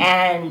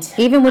 And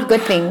Even with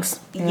good things.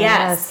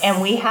 yes,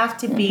 and we have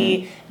to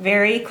be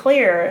very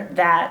clear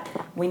that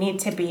we need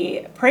to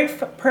be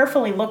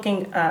prayerfully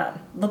looking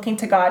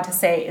to God to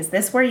say, is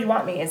this where you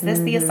want me? Is this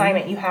the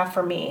assignment you have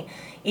for me?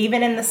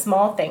 Even in the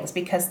small things,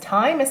 because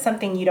time is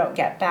something you don't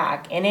get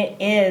back, and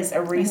it is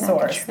a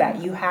resource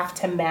that you have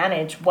to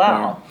manage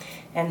well.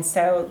 And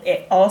so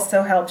it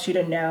also helps you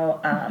to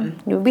know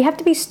We have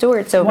to be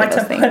stewards over what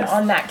those to things. put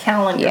on that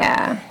calendar.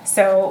 Yeah.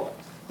 So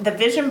the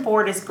vision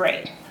board is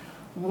great.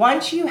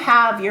 Once you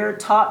have your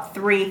top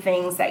 3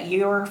 things that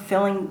you're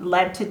feeling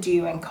led to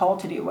do and called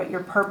to do, what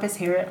your purpose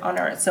here on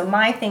earth. So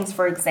my things,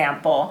 for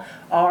example,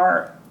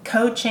 are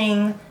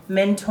coaching,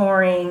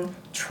 mentoring,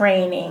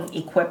 training,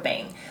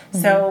 equipping.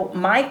 So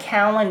my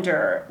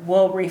calendar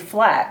will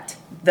reflect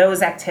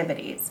those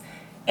activities.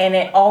 And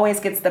it always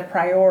gets the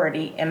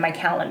priority in my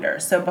calendar.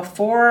 So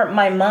before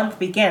my month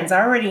begins,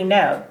 I already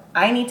know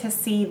I need to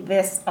see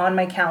this on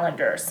my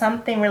calendar,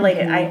 something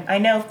related. I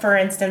know, for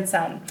instance,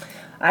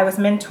 I was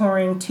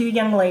mentoring 2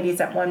 young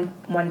ladies at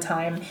one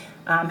time,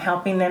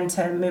 helping them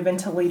to move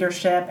into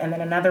leadership, and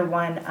then another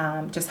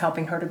one just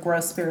helping her to grow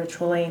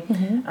spiritually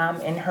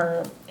in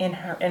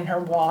her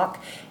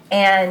walk.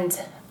 And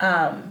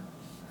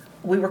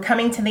we were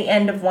coming to the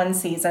end of one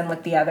season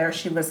with the other.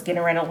 She was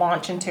getting ready to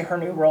launch into her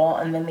new role,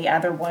 and then the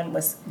other one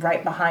was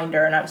right behind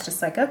her. And I was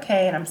just like,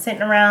 okay. And I'm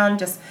sitting around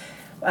just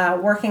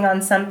working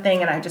on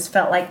something, and I just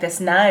felt like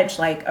this nudge,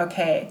 like,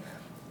 okay,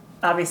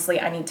 obviously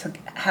I need to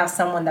have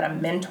someone that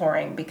I'm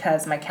mentoring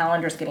because my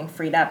calendar's getting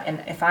freed up.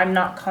 And if I'm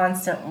not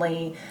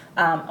constantly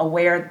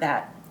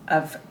aware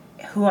of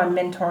who I'm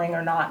mentoring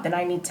or not, then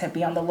I need to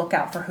be on the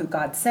lookout for who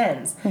God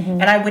sends.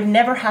 And I would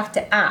never have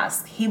to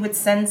ask. He would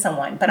send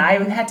someone, but I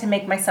had to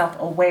make myself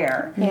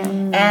aware.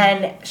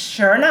 And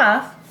sure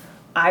enough,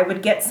 I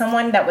would get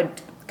someone that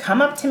would come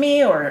up to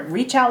me or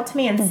reach out to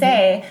me and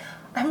say,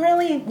 I'm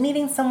really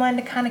needing someone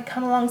to kind of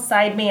come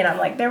alongside me. And I'm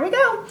like, there we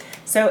go.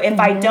 So if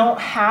I don't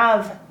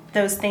have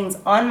those things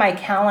on my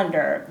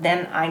calendar,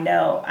 then I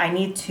know I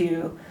need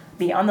to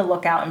be on the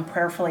lookout and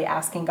prayerfully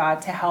asking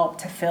God to help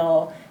to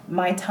fill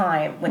my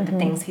time with the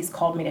things He's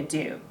called me to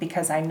do,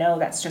 because I know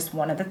that's just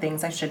one of the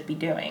things I should be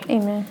doing.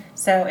 Amen.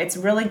 So it's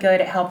really good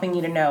at helping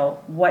you to know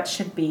what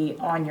should be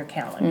on your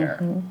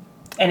calendar.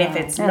 And if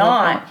it's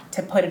not,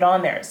 to put it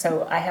on there.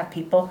 So I have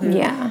people who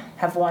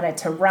have wanted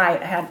to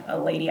write. I had a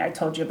lady I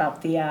told you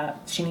about,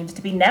 she needs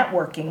to be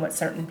networking with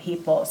certain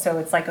people. So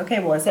it's like, okay,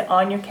 well, is it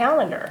on your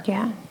calendar?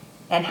 Yeah.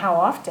 And how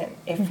often?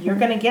 If you're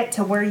going to get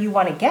to where you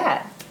want to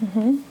get,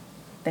 then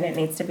it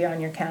needs to be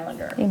on your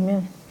calendar.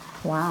 Amen.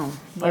 Wow.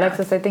 Yeah.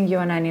 Alexis, I think you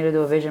and I need to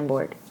do a vision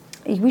board.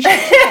 We should.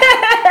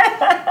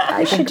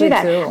 I should do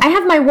that. Too. I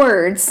have my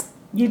words.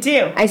 You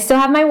do. I still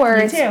have my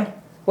words. You do.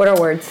 What are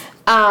words?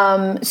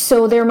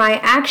 So they're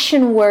my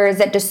action words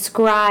that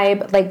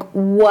describe like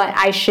what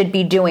I should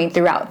be doing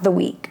throughout the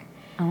week.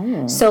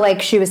 So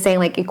like she was saying,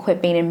 like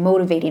equipping and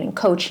motivating and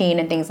coaching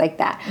and things like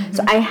that.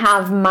 So I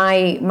have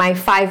my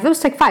 5.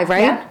 Those like 5,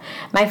 right? Yeah.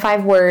 My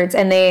 5 words,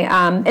 and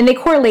they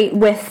correlate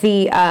with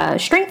the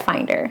Strength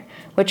Finder,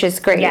 which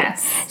is great.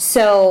 Yes.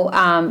 So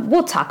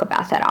we'll talk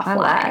about that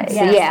offline. So,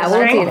 Yes, yeah, the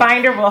we'll do Strength that.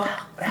 Finder will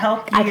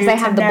help you Because I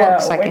have to the know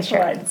book, so I can which share.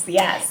 ones.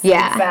 Yes.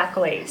 Yeah.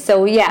 Exactly.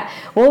 So yeah,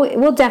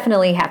 we'll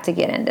definitely have to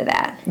get into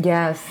that.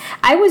 Yes.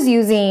 I was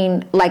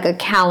using like a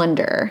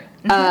calendar,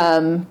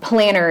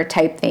 planner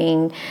type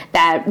thing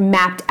that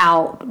mapped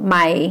out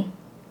my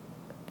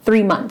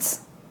 3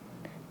 months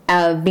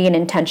of being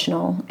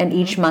intentional, and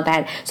each month I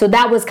had. So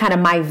that was kind of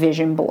my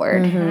vision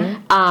board,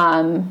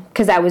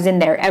 because I was in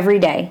there every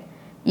day,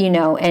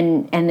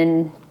 and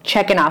then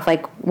checking off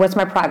like what's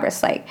my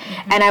progress like,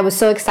 and I was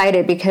so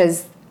excited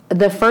because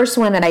the first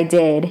one that I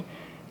did,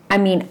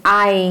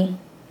 I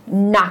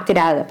knocked it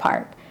out of the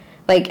park.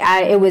 Like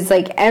it was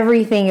like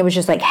everything, it was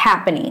just like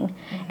happening.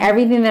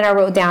 Everything that I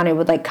wrote down, it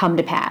would like come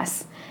to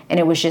pass. And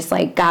it was just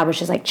like, God was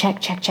just like, check,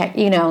 check, check,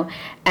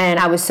 and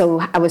I was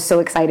so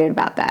excited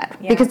about that.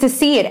 Yeah. Because to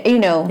see it,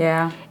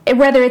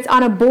 whether it's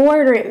on a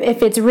board or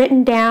if it's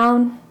written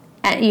down,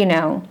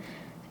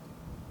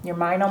 Your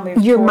mind will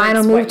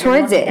move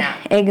towards it.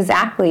 At.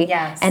 Exactly.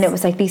 Yes. And it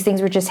was like these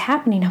things were just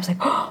happening. I was like,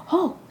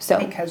 oh. So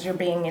because you're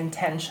being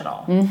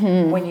intentional.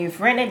 When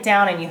you've written it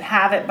down and you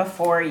have it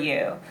before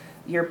you,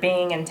 you're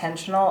being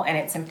intentional and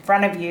it's in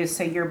front of you,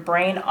 so your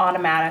brain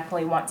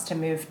automatically wants to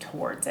move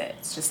towards it.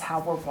 It's just how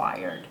we're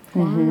wired.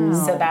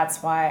 So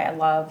that's why I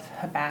love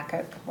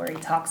Habakkuk, where he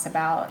talks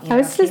about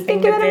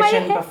keeping the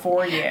vision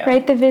before you.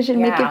 Write the vision,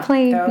 make it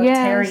plain. Though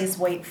tarries,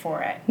 wait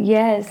for it.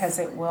 Yes. Because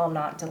it will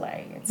not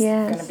delay. It's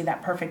going to be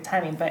that perfect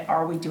timing. But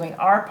are we doing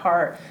our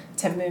part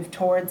to move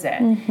towards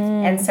it?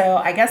 And so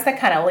I guess that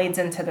kind of leads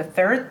into the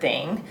third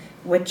thing,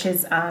 which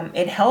is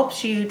it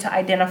helps you to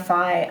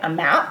identify a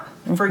map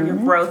for your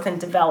growth and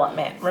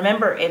development.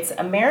 Remember, it's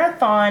a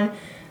marathon,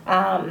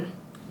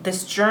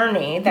 this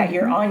journey that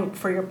you're on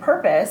for your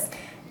purpose.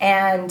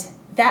 And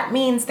that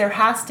means there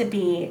has to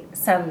be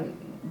some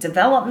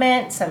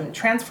development, some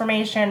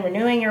transformation,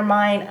 renewing your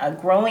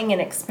mind, growing in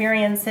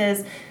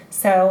experiences.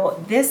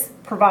 So this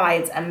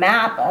provides a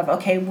map of,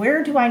 okay,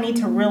 where do I need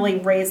to really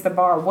raise the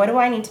bar? What do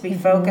I need to be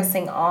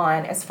focusing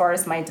on as far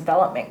as my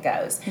development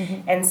goes?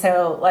 And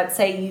so let's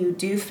say you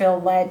do feel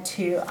led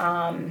to,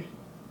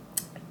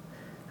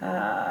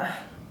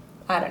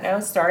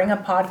 starting a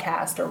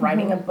podcast or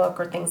writing a book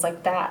or things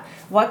like that.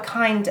 What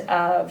kind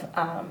of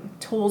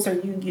tools are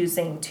you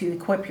using to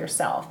equip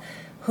yourself?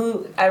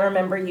 who I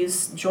remember you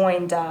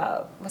joined,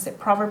 was it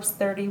Proverbs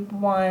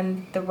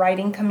 31, the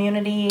writing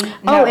community?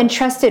 No. Oh,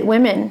 Entrusted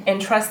Women.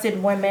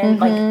 Entrusted Women,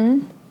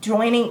 like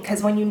joining,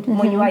 because when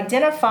you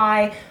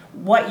identify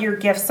what your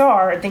gifts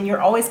are, then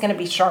you're always going to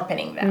be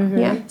sharpening them.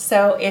 Yeah.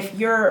 So if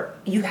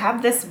you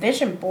have this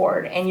vision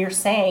board and you're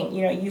saying,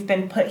 you've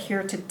been put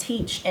here to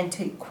teach and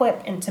to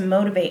equip and to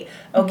motivate.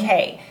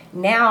 Okay,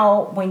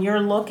 now when you're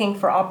looking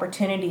for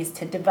opportunities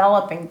to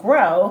develop and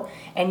grow,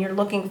 and you're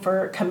looking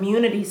for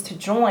communities to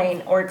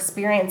join or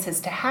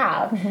experiences to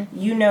have,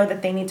 you know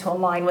that they need to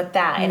align with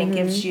that, and it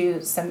gives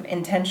you some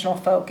intentional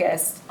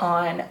focus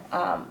on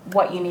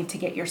what you need to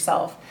get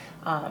yourself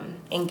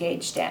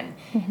engaged in.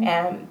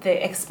 And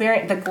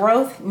the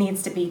growth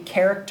needs to be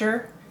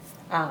character,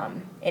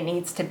 it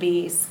needs to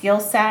be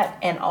skill set,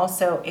 and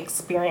also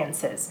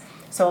experiences.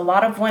 So a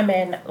lot of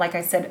women, like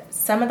I said,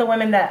 some of the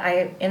women that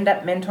I end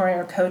up mentoring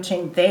or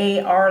coaching, they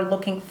are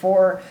looking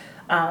for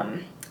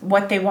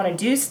what they want to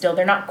do still.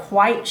 They're not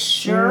quite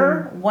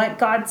sure what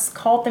God's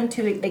called them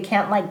to. They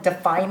can't like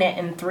define it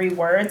in 3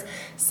 words.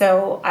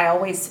 So I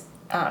always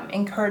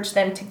encourage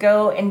them to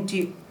go and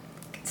do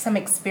some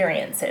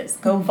experiences,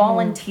 go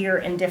volunteer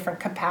in different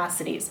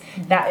capacities.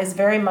 That is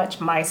very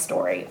much my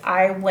story.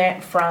 I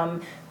went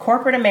from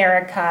corporate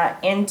America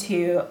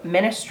into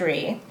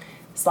ministry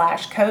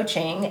 /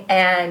 coaching,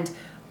 and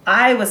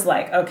I was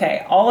like,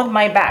 okay, all of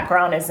my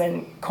background is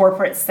in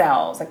corporate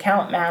sales,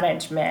 account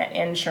management,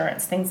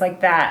 insurance, things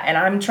like that. And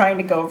I'm trying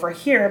to go over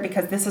here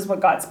because this is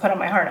what God's put on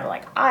my heart. I'm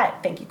like, I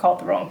think you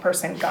called the wrong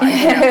person, God.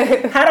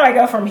 How do I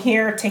go from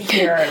here to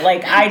here?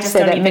 Like, I just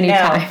don't even know.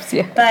 Times,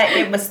 yeah. But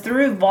it was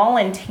through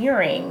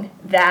volunteering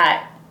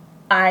that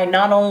I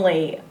not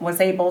only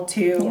was able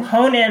to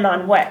hone in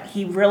on what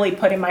he really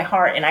put in my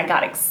heart and I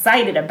got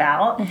excited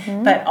about,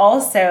 but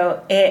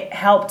also it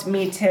helped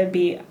me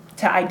to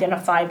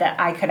identify that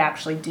I could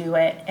actually do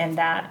it, and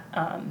that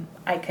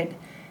I could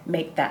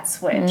make that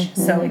switch.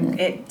 So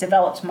it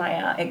developed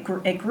my,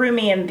 it grew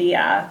me in the,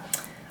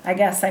 I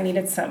guess I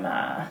needed some,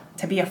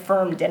 to be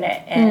affirmed in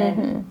it.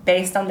 And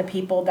based on the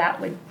people that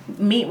would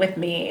meet with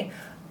me,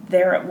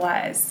 there it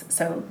was.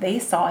 So they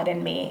saw it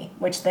in me,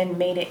 which then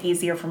made it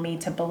easier for me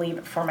to believe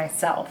it for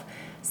myself.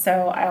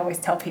 So I always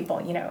tell people,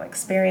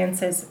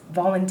 experiences,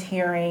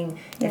 volunteering,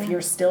 if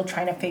you're still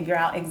trying to figure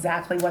out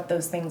exactly what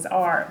those things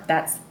are,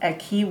 that's a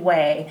key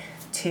way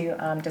to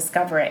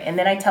discover it. And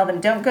then I tell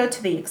them, don't go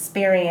to the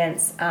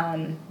experience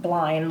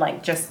blind,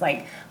 like just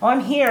like, oh,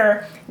 I'm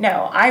here.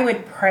 No, I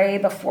would pray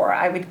before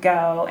I would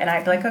go, and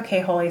I'd be like,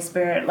 okay, Holy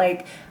Spirit.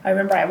 Like, I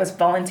remember I was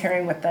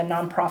volunteering with a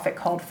nonprofit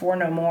called For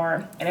No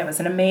More, and it was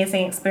an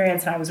amazing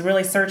experience, and I was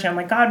really searching. I'm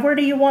like, God, where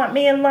do you want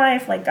me in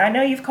life? Like, I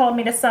know you've called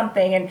me to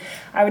something. And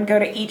I would go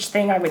to each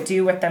thing I would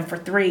do with them for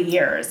 3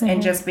 years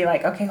and just be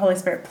like, okay, Holy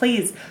Spirit,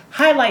 please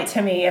highlight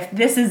to me if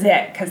this is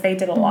it, because they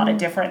did a lot of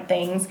different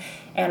things.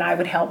 And I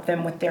would help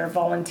them with their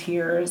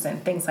volunteers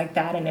and things like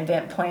that and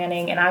event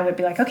planning. And I would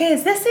be like, okay,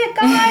 is this it,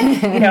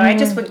 God? I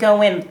just would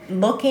go in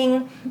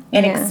looking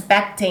and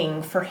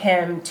expecting for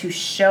him to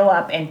show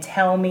up and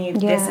tell me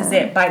this is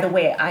it, by the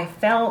way I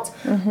felt,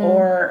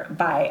 or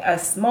by a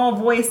small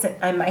voice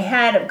in my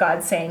head of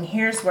God saying,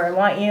 here's where I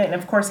want you. And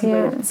of course, he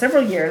waited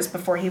several years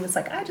before he was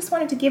like, I just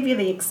wanted to give you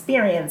the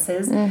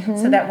experiences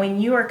so that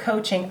when you are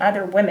coaching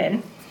other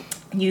women,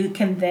 you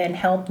can then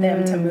help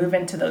them to move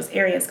into those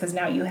areas, because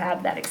now you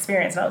have that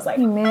experience. And I was like,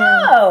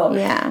 oh,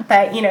 yeah.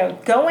 But,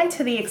 go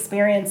into the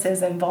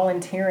experiences and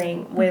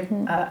volunteering with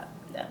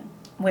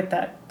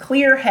a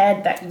clear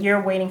head that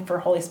you're waiting for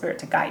Holy Spirit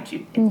to guide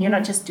you. You're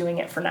not just doing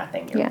it for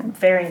nothing. You're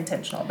very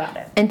intentional about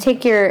it. And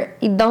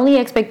the only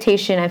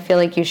expectation I feel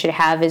like you should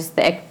have is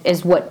that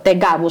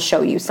God will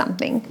show you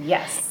something.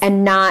 Yes.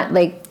 And not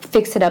like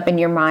fix it up in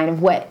your mind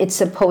of what it's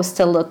supposed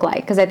to look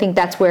like. Because I think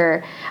that's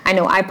where I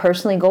know I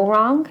personally go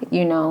wrong,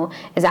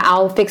 is that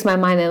I'll fix my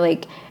mind that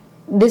like,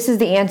 this is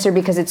the answer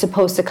because it's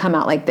supposed to come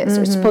out like this,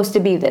 or it's supposed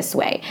to be this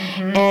way.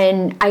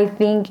 And I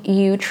think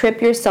you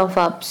trip yourself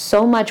up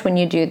so much when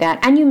you do that,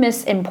 and you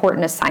miss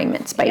important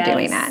assignments by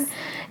doing that.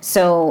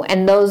 So,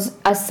 and those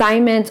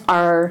assignments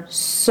are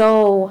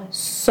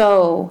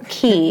so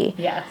key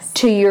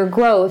to your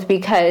growth,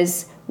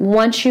 because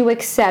once you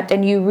accept,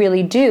 and you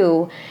really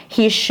do,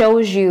 he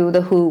shows you the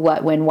who,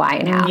 what, when, why,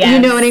 and how. You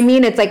know what I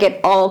mean? It's like it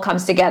all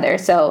comes together.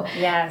 So,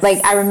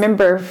 like, I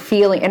remember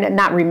feeling, and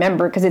not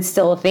remember because it's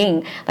still a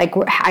thing, like,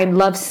 I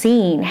love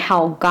seeing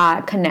how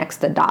God connects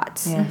the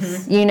dots,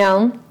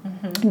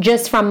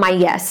 just from my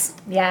yes.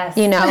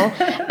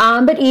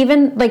 But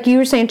even, like you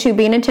were saying too,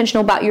 being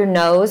intentional about your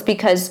no's,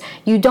 because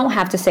you don't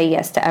have to say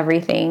yes to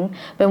everything.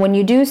 But when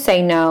you do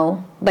say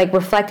no, like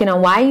reflecting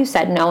on why you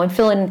said no and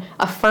feeling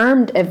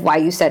affirmed of why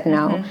you said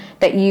no,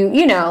 that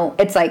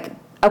it's like,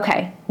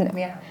 okay,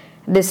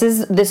 this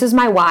is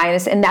my why,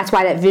 and that's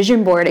why that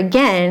vision board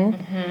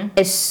again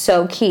is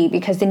so key,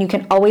 because then you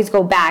can always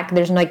go back.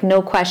 There's like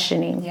no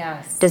questioning.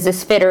 Does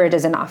this fit or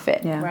does it not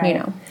fit?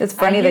 It's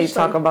funny that you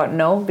talk about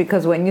no,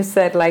 because when you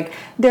said like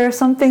there are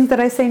some things that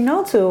I say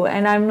no to,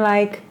 and I'm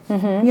like,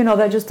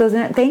 that just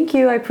doesn't, thank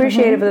you, I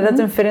appreciate it, but it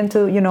doesn't fit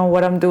into,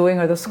 what I'm doing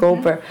or the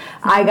scope. Or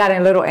I got a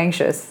little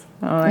anxious.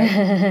 I'm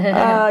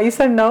like, you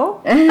said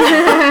no?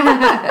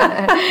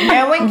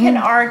 No one can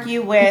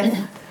argue with,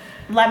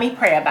 let me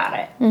pray about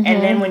it. And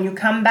then when you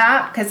come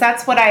back, because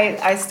that's what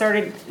I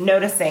started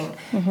noticing,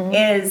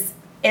 is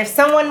if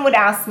someone would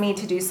ask me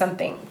to do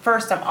something,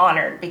 first I'm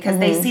honored because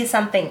they see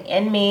something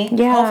in me.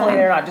 Yeah. Hopefully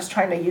they're not just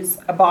trying to use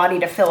a body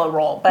to fill a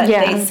role, but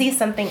they see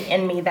something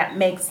in me that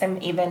makes them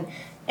even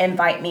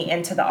invite me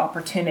into the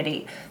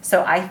opportunity.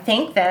 So I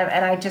thank them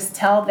and I just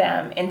tell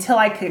them until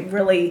I could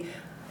really,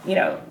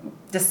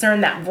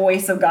 discern that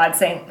voice of God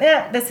saying,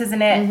 this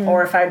isn't it.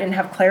 Or if I didn't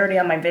have clarity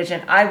on my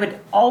vision, I would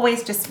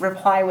always just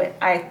reply with,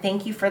 I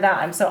thank you for that.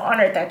 I'm so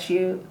honored that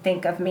you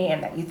think of me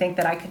and that you think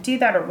that I could do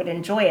that or would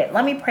enjoy it.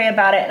 Let me pray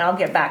about it and I'll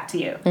get back to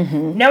you.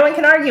 No one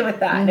can argue with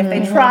that. And if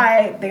they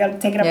try, they got to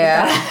take it up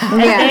with God.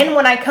 And then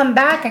when I come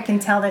back, I can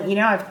tell them,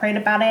 I've prayed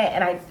about it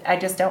and I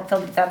just don't feel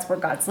that that's where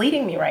God's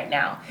leading me right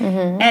now.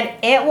 And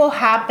it will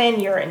happen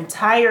your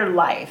entire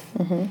life.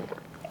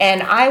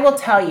 And I will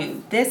tell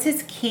you, this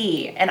is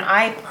key, and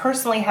I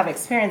personally have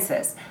experienced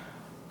this.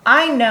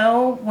 I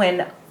know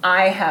when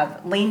I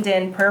have leaned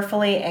in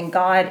prayerfully and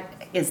God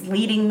is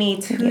leading me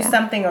to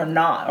something or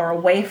not, or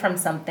away from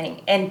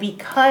something. And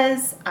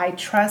because I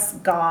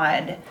trust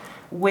God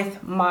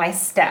with my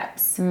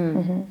steps,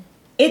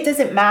 it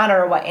doesn't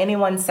matter what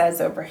anyone says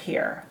over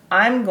here.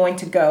 I'm going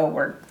to go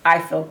where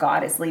I feel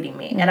God is leading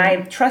me. And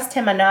I trust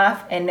him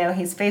enough and know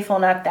he's faithful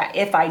enough that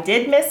if I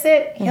did miss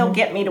it, he'll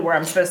get me to where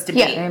I'm supposed to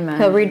be. Amen.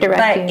 He'll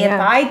redirect you. But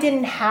if I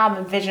didn't have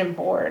a vision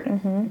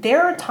board,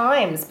 there are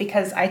times,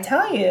 because I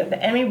tell you,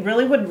 the enemy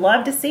really would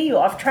love to see you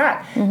off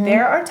track.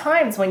 There are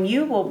times when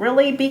you will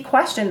really be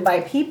questioned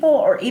by people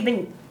or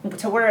even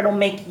to where it'll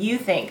make you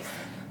think,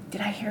 did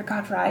I hear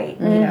God right?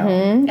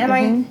 Am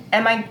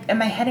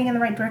I heading in the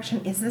right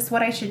direction? Is this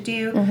what I should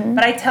do?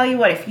 But I tell you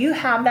what, if you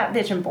have that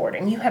vision board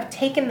and you have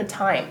taken the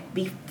time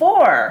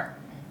before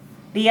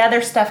the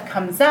other stuff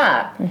comes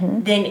up,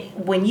 then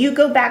when you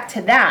go back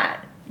to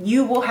that,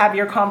 you will have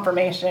your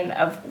confirmation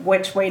of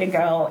which way to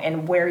go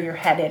and where you're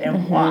headed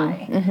and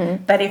why.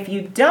 But if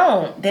you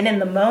don't, then in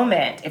the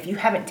moment, if you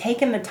haven't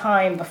taken the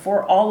time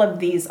before all of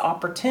these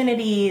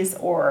opportunities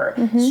or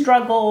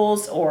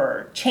struggles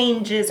or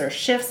changes or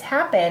shifts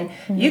happen,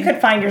 you could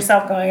find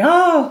yourself going,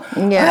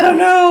 I don't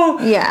know.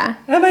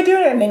 Am I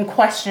doing it? And then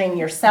questioning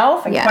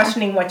yourself and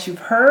questioning what you've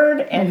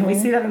heard. And we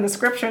see that in the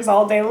scriptures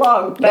all day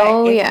long.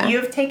 But if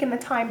you've taken the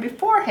time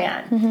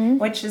beforehand,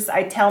 which is,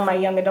 I tell my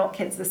young adult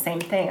kids the same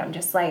thing. I'm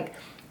just like,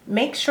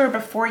 make sure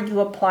before you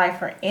apply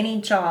for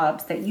any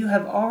jobs that you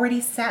have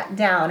already sat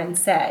down and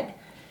said,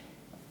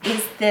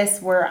 is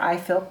this where I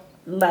feel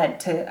led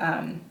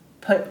to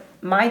put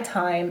my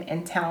time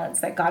and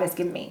talents that God has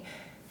given me?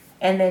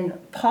 And then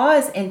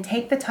pause and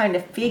take the time to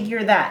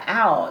figure that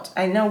out.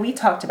 I know we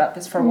talked about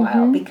this for a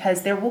while,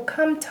 because there will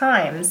come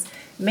times,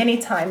 many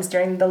times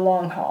during the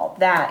long haul,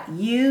 that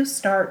you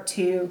start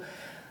to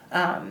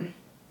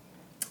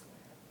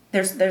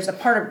there's a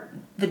part of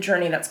the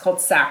journey that's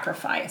called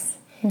sacrifice.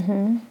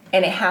 And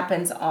it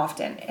happens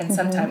often. And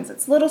sometimes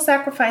it's little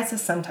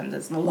sacrifices, sometimes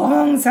it's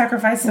long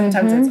sacrifices,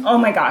 sometimes it's, oh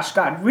my gosh,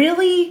 God,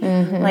 really?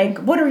 Like,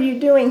 what are you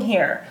doing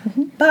here?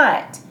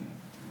 But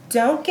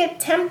don't get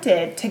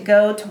tempted to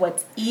go to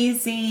what's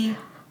easy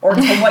or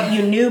to what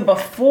you knew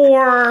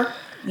before.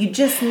 You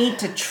just need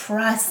to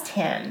trust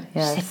him.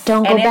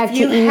 Don't go back to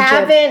Egypt. And if you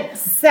haven't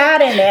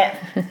sat in it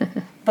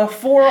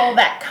before all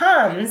that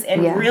comes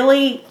and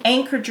really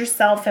anchored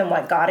yourself in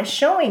what God is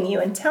showing you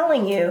and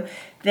telling you,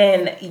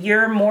 then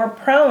you're more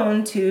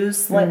prone to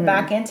slip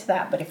back into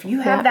that. But if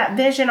you have that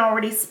vision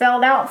already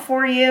spelled out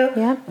for you,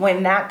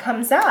 when that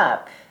comes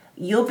up,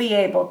 you'll be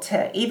able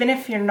to, even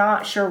if you're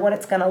not sure what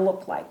it's going to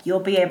look like, you'll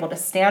be able to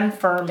stand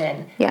firm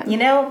in,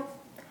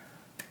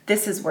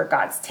 this is where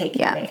God's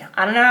taking me.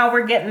 I don't know how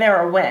we're getting there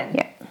or when,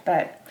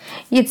 but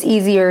it's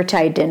easier to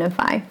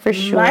identify, for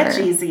sure. Much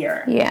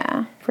easier.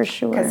 Yeah, for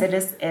sure. Because it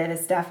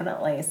is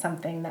definitely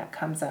something that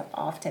comes up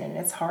often, and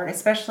it's hard,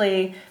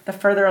 especially the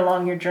further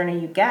along your journey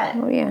you get.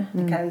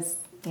 Because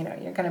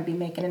you're going to be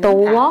making an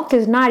impact. Walk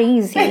is not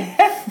easy.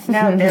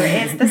 No,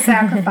 there is the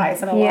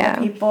sacrifice, and a lot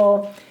of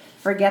people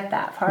forget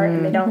that part,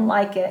 and they don't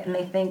like it, and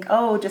they think,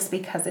 just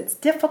because it's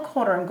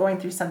difficult or I'm going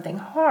through something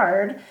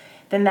hard,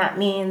 then that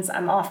means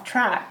I'm off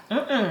track.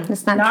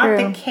 It's not true.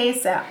 The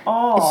case at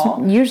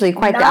all. It's usually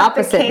quite the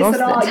opposite. Not the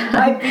case at all. You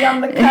might be on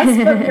the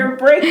cusp of your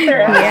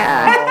breakthrough.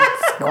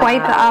 It's quite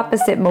the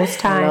opposite most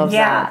times.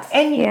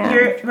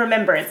 And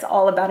remember, it's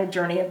all about a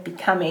journey of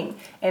becoming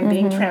and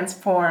being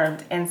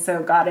transformed. And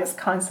so God is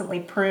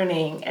constantly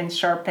pruning and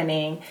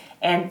sharpening,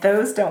 and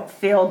those don't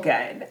feel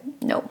good.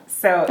 No.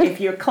 So if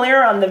you're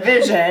clear on the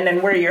vision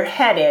and where you're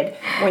headed,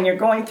 when you're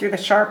going through the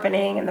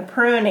sharpening and the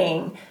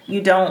pruning,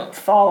 you don't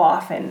fall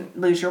off and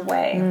lose your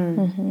way.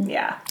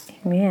 Yeah.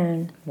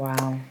 Amen.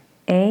 Wow.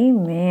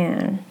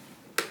 Amen.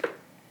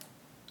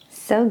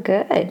 So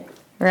good.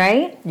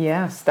 right?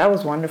 Yes, that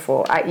was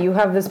wonderful. You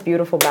have this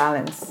beautiful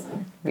balance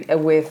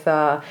with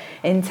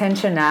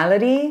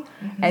intentionality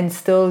and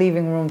still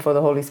leaving room for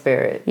the Holy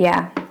Spirit.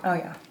 Yeah. Oh,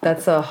 yeah.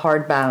 That's a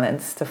hard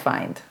balance to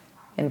find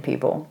in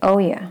people. Oh,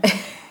 yeah.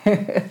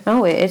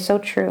 Oh, it's so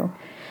true.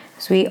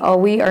 So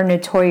we are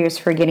notorious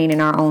for getting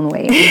in our own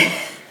way.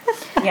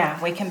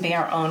 Yeah, we can be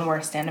our own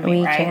worst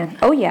enemy, right? We can.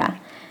 Oh, yeah.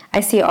 I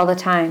see it all the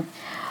time.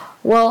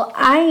 Well,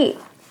 I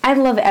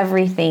love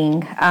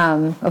everything,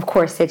 of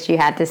course, that you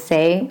had to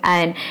say,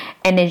 and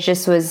it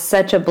just was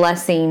such a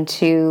blessing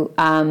to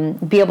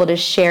be able to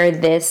share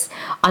this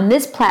on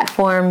this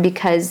platform,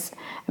 because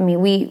I mean,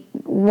 we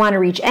want to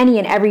reach any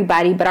and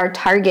everybody, but our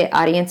target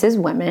audience is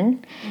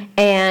women.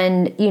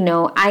 And, you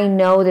know, I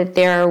know that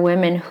there are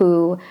women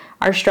who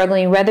are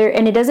struggling,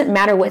 and it doesn't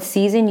matter what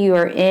season you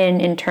are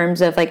in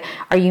terms of, like,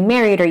 are you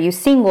married? Are you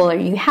single? Or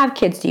you have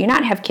kids? Do you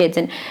not have kids?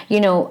 And, you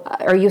know,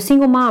 are you a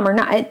single mom or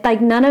not? Like,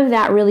 none of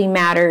that really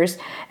matters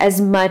as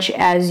much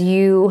as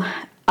you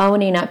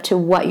owning up to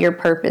what your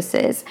purpose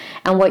is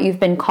and what you've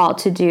been called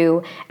to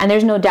do. And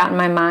there's no doubt in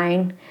my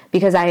mind,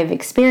 because I have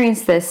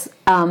experienced this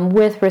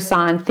with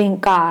Hosein.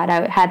 Thank God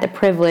I had the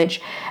privilege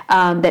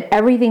that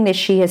everything that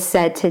she has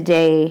said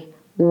today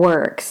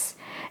works.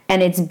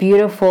 And it's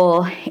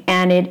beautiful,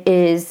 and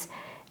it's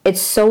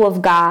so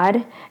of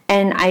God.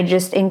 And I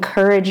just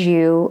encourage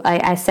you,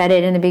 I said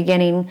it in the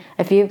beginning,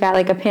 if you've got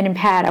like a pen and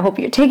pad, I hope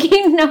you're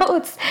taking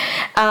notes.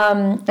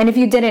 And if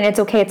you didn't, it's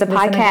okay. It's a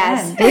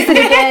podcast. Listen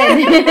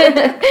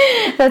again.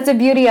 That's the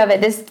beauty of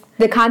it.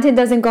 The content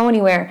doesn't go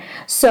anywhere.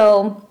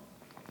 So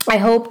I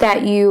hope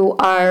that you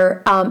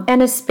are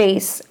in a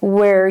space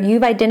where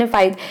you've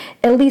identified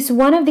at least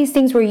one of these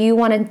things where you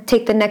want to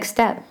take the next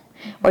step,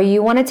 or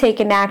you want to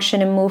take an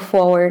action and move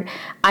forward.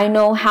 I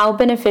know how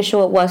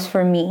beneficial it was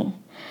for me.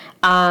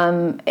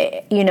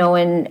 You know,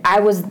 and I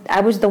was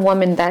the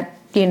woman that,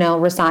 you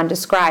know, Hosein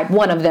described,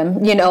 one of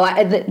them, you know,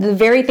 the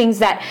very things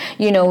that,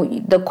 you know,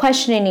 the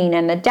questioning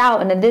and the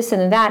doubt and the this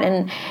and the that,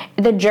 and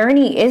the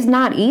journey is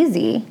not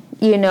easy,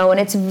 you know, and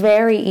it's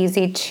very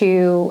easy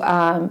to,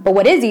 but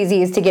what is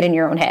easy is to get in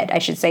your own head. I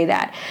should say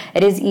that.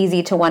 It is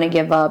easy to want to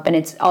give up, and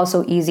it's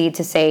also easy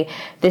to say,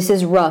 this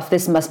is rough,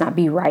 this must not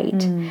be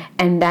right.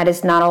 And that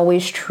is not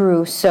always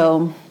true.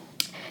 So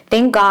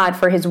thank God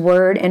for his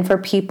word and for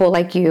people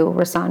like you,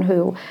 Hosein,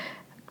 who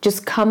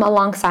just come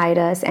alongside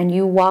us, and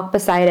you walk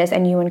beside us,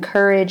 and you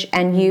encourage,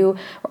 and you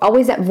are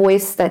always that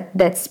voice,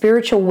 that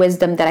spiritual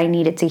wisdom that I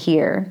needed to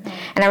hear.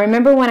 And I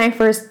remember when I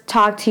first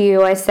talked to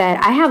you, I said,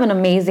 I have an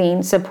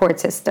amazing support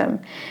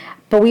system,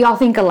 but we all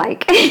think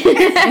alike.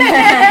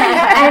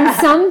 And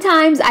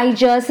sometimes I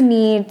just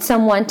need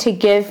someone to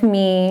give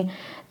me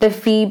the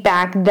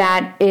feedback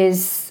that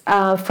is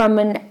from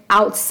an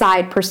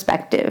outside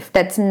perspective,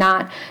 that's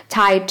not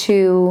tied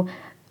to,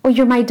 oh,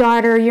 you're my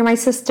daughter, you're my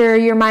sister,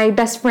 you're my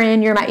best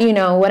friend, you're my, you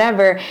know,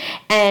 whatever.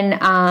 And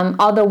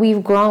although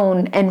we've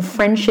grown in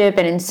friendship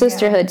and in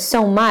sisterhood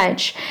so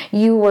much,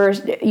 you were,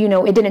 you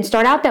know, it didn't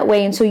start out that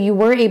way. And so you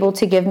were able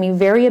to give me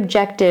very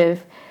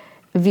objective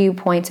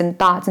viewpoints and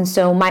thoughts. And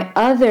so my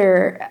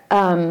other,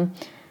 I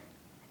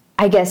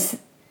guess,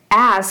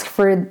 ask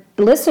for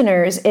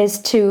listeners is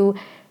to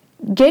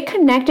get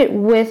connected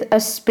with a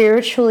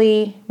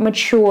spiritually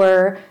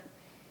mature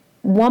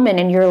woman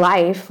in your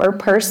life or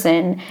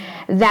person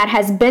that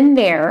has been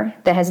there,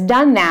 that has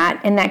done that,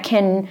 and that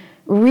can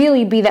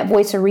really be that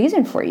voice of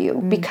reason for you,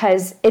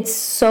 because it's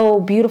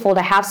so beautiful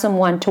to have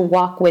someone to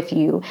walk with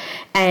you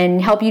and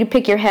help you to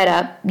pick your head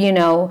up, you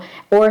know,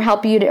 or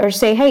help you to, or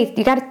say, hey,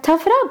 you got to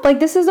tough it up.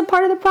 Like, this is a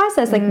part of the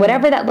process, like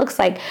whatever that looks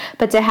like.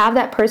 But to have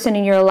that person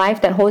in your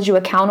life that holds you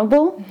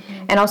accountable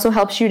and also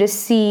helps you to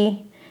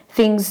see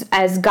things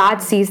as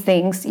God sees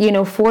things, you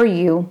know, for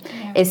you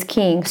is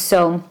king.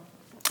 So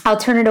I'll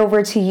turn it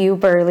over to you,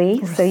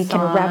 Burley, so you can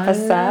wrap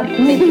us up.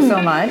 Thank you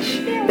so much.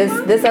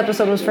 This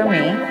episode was for me.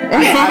 I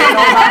don't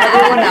know about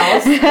everyone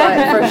else,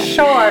 but for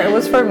sure it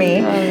was for me.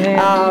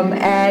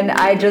 And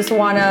I just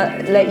want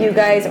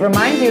to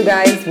remind you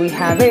guys, we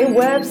have a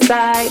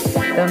website,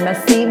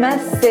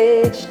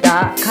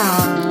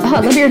 themessymessage.com. Oh,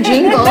 I love your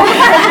jingle.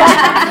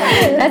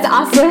 That's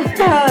awesome.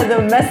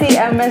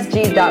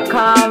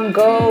 Themessymsg.com.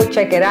 Go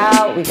check it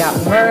out. We got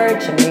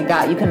merch, and you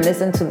can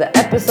listen to the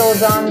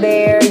episodes on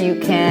there. You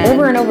can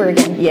over and over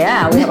again.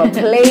 Yeah, we have a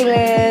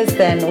playlist,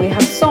 and we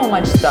have so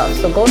much stuff.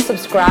 So go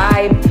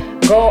subscribe.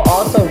 Go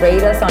also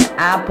rate us on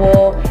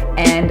Apple,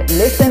 and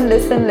listen.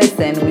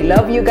 We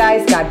love you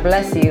guys. God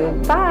bless you.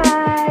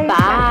 Bye.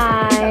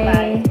 Bye.